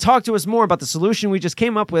 if you want to talk to us more about the solution we just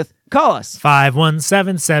came up with, call us.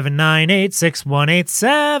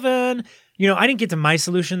 517-798-6187. I didn't get to my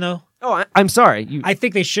solution, though. Oh, I'm sorry. I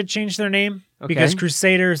think they should change their name Okay. because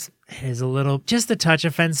Crusaders is just a touch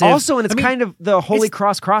offensive. Also, and it's kind of the Holy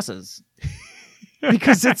Cross crosses.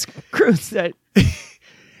 Because it's crusade.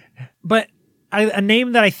 But a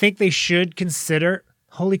name that I think they should consider,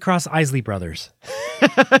 Holy Cross Isley Brothers.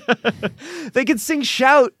 They could sing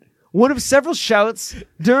Shout, one of several shouts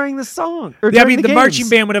during the song. Or Yeah, I during mean, the marching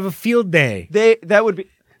band would have a field day.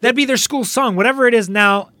 That'd be their school song. Whatever it is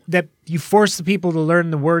now that you force the people to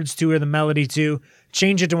learn the words to or the melody to,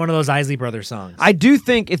 change it to one of those Isley Brothers songs. I do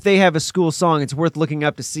think if they have a school song, it's worth looking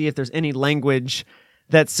up to see if there's any language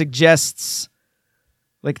that suggests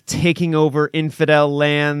like taking over infidel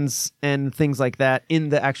lands and things like that in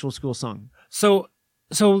the actual school song. So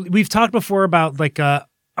we've talked before about like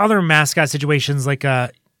other mascot situations, like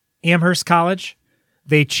Amherst College.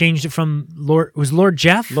 They changed it from Lord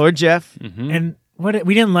Jeff. Lord Jeff. And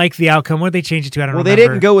we didn't like the outcome. What did they change it to? I don't know. Well, they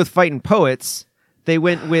didn't go with fighting poets. They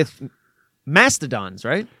went with mastodons,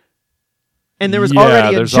 right? And there was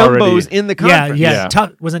already a Jumbos in the conference. Yeah.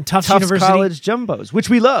 Wasn't Tufts Tufts University? College Jumbos, which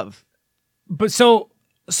we love. But so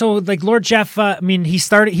like Lord Jeff,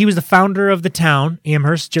 he was the founder of the town,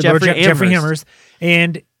 Amherst, Jeffrey Amherst,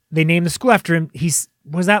 and they named the school after him.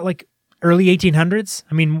 Was that like early 1800s?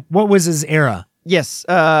 I mean, what was his era? Yes,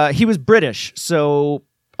 he was British, so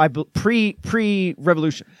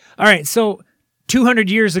pre-revolution. All right, so 200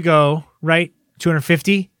 years ago, right?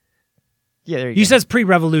 250? Yeah, there you go. You says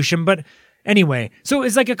pre-revolution, but anyway, so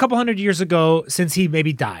it's like a couple hundred years ago since he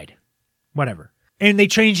maybe died. Whatever. And they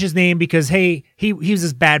changed his name because, hey, he was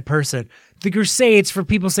this bad person. The Crusades, for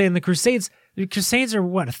people saying the Crusades are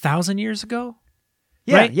what, 1,000 years ago?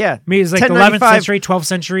 Yeah, right? yeah. I mean, it's like the 11th century, 12th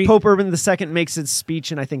century. Pope Urban II makes his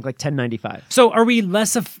speech in, I think, like 1095. So are we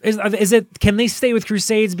less of, is it, can they stay with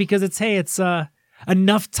Crusades because it's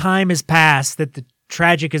enough time has passed that the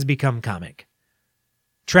tragic has become comic.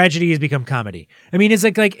 Tragedy has become comedy. I mean, it's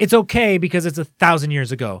like it's okay because it's 1,000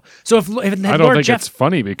 years ago. So if I don't think it's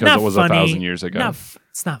funny because it was 1,000 years ago.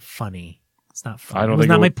 It's not funny. It's not funny. I don't It was think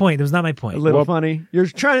not it my would- point. It was not my point. A little funny. You're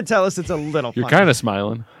trying to tell us it's a little You're funny. kind of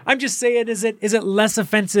smiling. I'm just saying, is it less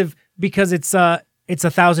offensive because it's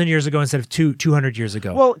 1,000 years ago instead of 200 years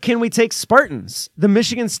ago? Well, can we take Spartans? The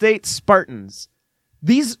Michigan State Spartans.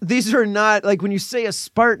 These are not, like, when you say a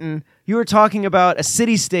Spartan, you are talking about a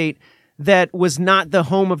city-state that was not the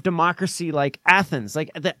home of democracy like Athens.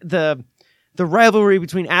 Like the rivalry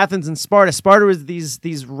between Athens and Sparta. Sparta was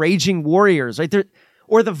these raging warriors, right?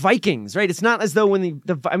 Or the Vikings, right? It's not as though when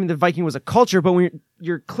the Viking was a culture, but when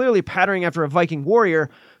you're clearly patterning after a Viking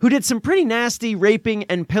warrior who did some pretty nasty raping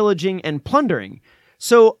and pillaging and plundering.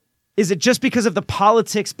 So is it just because of the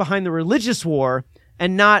politics behind the religious war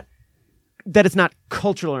and not that it's not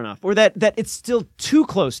cultural enough, or that it's still too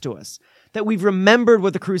close to us, that we've remembered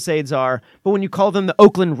what the Crusades are, but when you call them the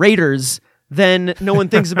Oakland Raiders, then no one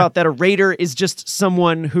thinks about that. A raider is just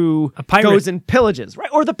someone who goes and pillages, right?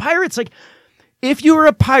 Or the pirates. Like, if you were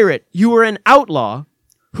a pirate, you were an outlaw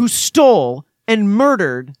who stole and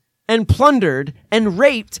murdered and plundered and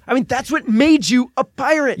raped. I mean, that's what made you a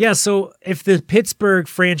pirate. Yeah, so if the Pittsburgh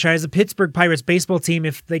franchise, the Pittsburgh Pirates baseball team,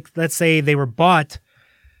 if let's say they were bought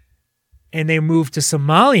and they moved to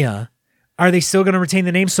Somalia, are they still going to retain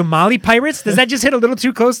the name Somali Pirates? Does that just hit a little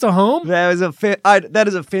too close to home? That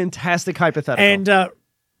is a fantastic hypothetical. And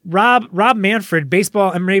Rob Manfred,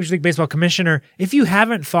 Major League Baseball commissioner, if you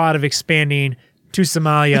haven't thought of expanding to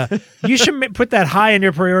Somalia, you should put that high on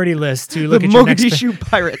your priority list to look the at your Mogadishu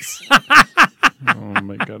Pirates. Oh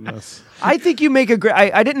my goodness. I think you make a great.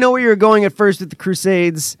 I didn't know where you were going at first with the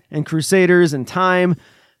Crusades and Crusaders and time,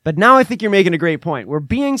 but now I think you're making a great point.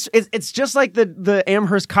 It's just like the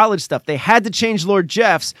Amherst College stuff. They had to change Lord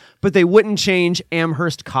Jeffs, but they wouldn't change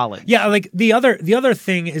Amherst College. Yeah, like the other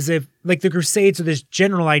thing is if like the Crusades are this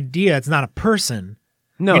general idea, it's not a person.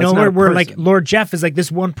 No, you know, it's not we're a like person. Lord Jeff is like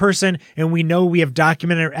this one person, and we know we have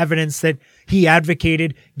documented evidence that he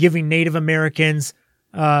advocated giving Native Americans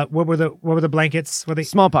what were the blankets? Were they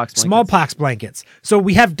Smallpox blankets. Smallpox blankets. So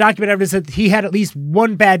we have documented evidence that he had at least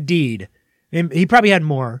one bad deed. And he probably had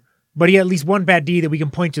more, but he had at least one bad deed that we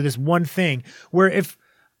can point to this one thing. Where if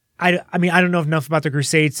I don't know enough about the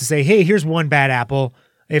Crusades to say, hey, here's one bad apple.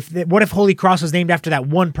 What if Holy Cross was named after that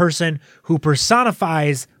one person who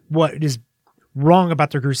personifies what is wrong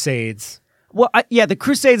about the Crusades? Well, the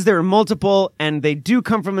Crusades, there are multiple, and they do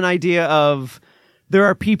come from an idea of there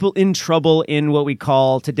are people in trouble in what we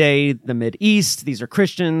call today the Mideast. These are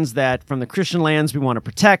Christians that from the Christian lands we want to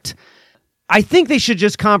protect. I think they should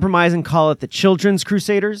just compromise and call it the Children's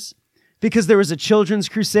Crusaders, because there was a Children's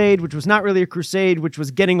Crusade, which was not really a crusade, which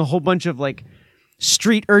was getting a whole bunch of like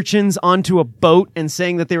street urchins onto a boat and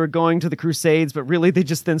saying that they were going to the Crusades, but really they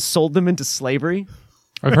just then sold them into slavery.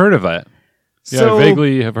 I've heard of that. Yeah, I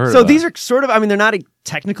vaguely have heard of that. So these are sort of, they're not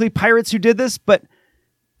technically pirates who did this, but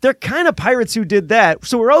they're kind of pirates who did that.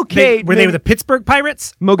 So we're okay. Were they the Pittsburgh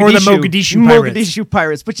Pirates? Mogadishu. Or the Mogadishu Pirates? Mogadishu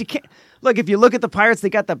Pirates. But you can't, look, if you look at the pirates, they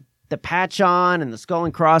got the patch on and the skull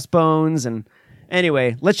and crossbones. And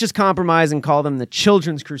anyway, let's just compromise and call them the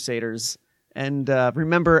Children's Crusaders. And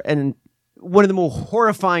remember, and one of the more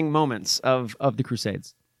horrifying moments of the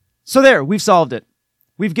Crusades. So there, we've solved it.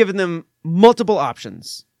 We've given them multiple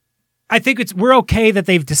options. I think we're okay that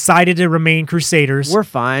they've decided to remain Crusaders. We're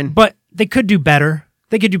fine. But they could do better.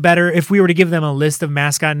 They could do better if we were to give them a list of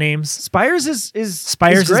mascot names. Spires is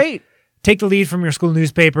great. Take the lead from your school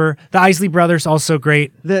newspaper. The Isley Brothers, also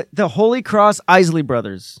great. The Holy Cross Isley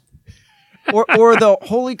Brothers. Or the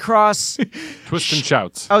Holy Cross... Twist and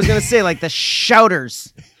Shouts. I was going to say, like, the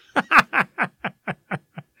Shouters.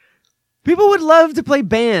 People would love to play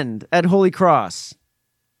band at Holy Cross.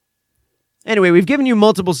 Anyway, we've given you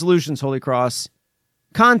multiple solutions, Holy Cross.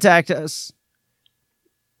 Contact us.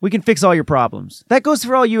 We can fix all your problems. That goes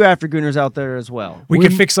for all you aftergooners out there as well. We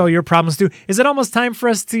can fix all your problems too. Is it almost time for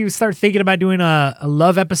us to start thinking about doing a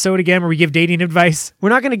love episode again where we give dating advice? We're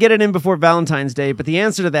not going to get it in before Valentine's Day, but the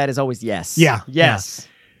answer to that is always yes. Yeah. Yes.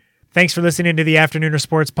 Yeah. Thanks for listening to the Afternooner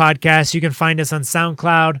Sports Podcast. You can find us on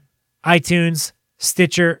SoundCloud, iTunes,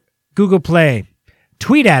 Stitcher, Google Play.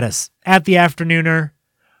 Tweet at us at The Afternooner.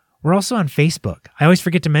 We're also on Facebook. I always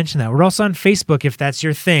forget to mention that. We're also on Facebook if that's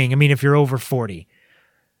your thing. If you're over 40.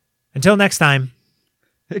 Until next time.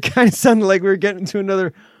 It kind of sounded like we were getting to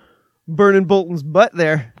another burning Bolton's butt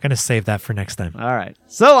there. I'm going to save that for next time. All right.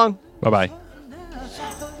 So long. Bye-bye. A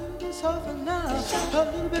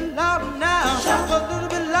little bit louder now. A little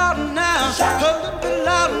bit louder now. A little bit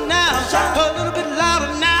louder now.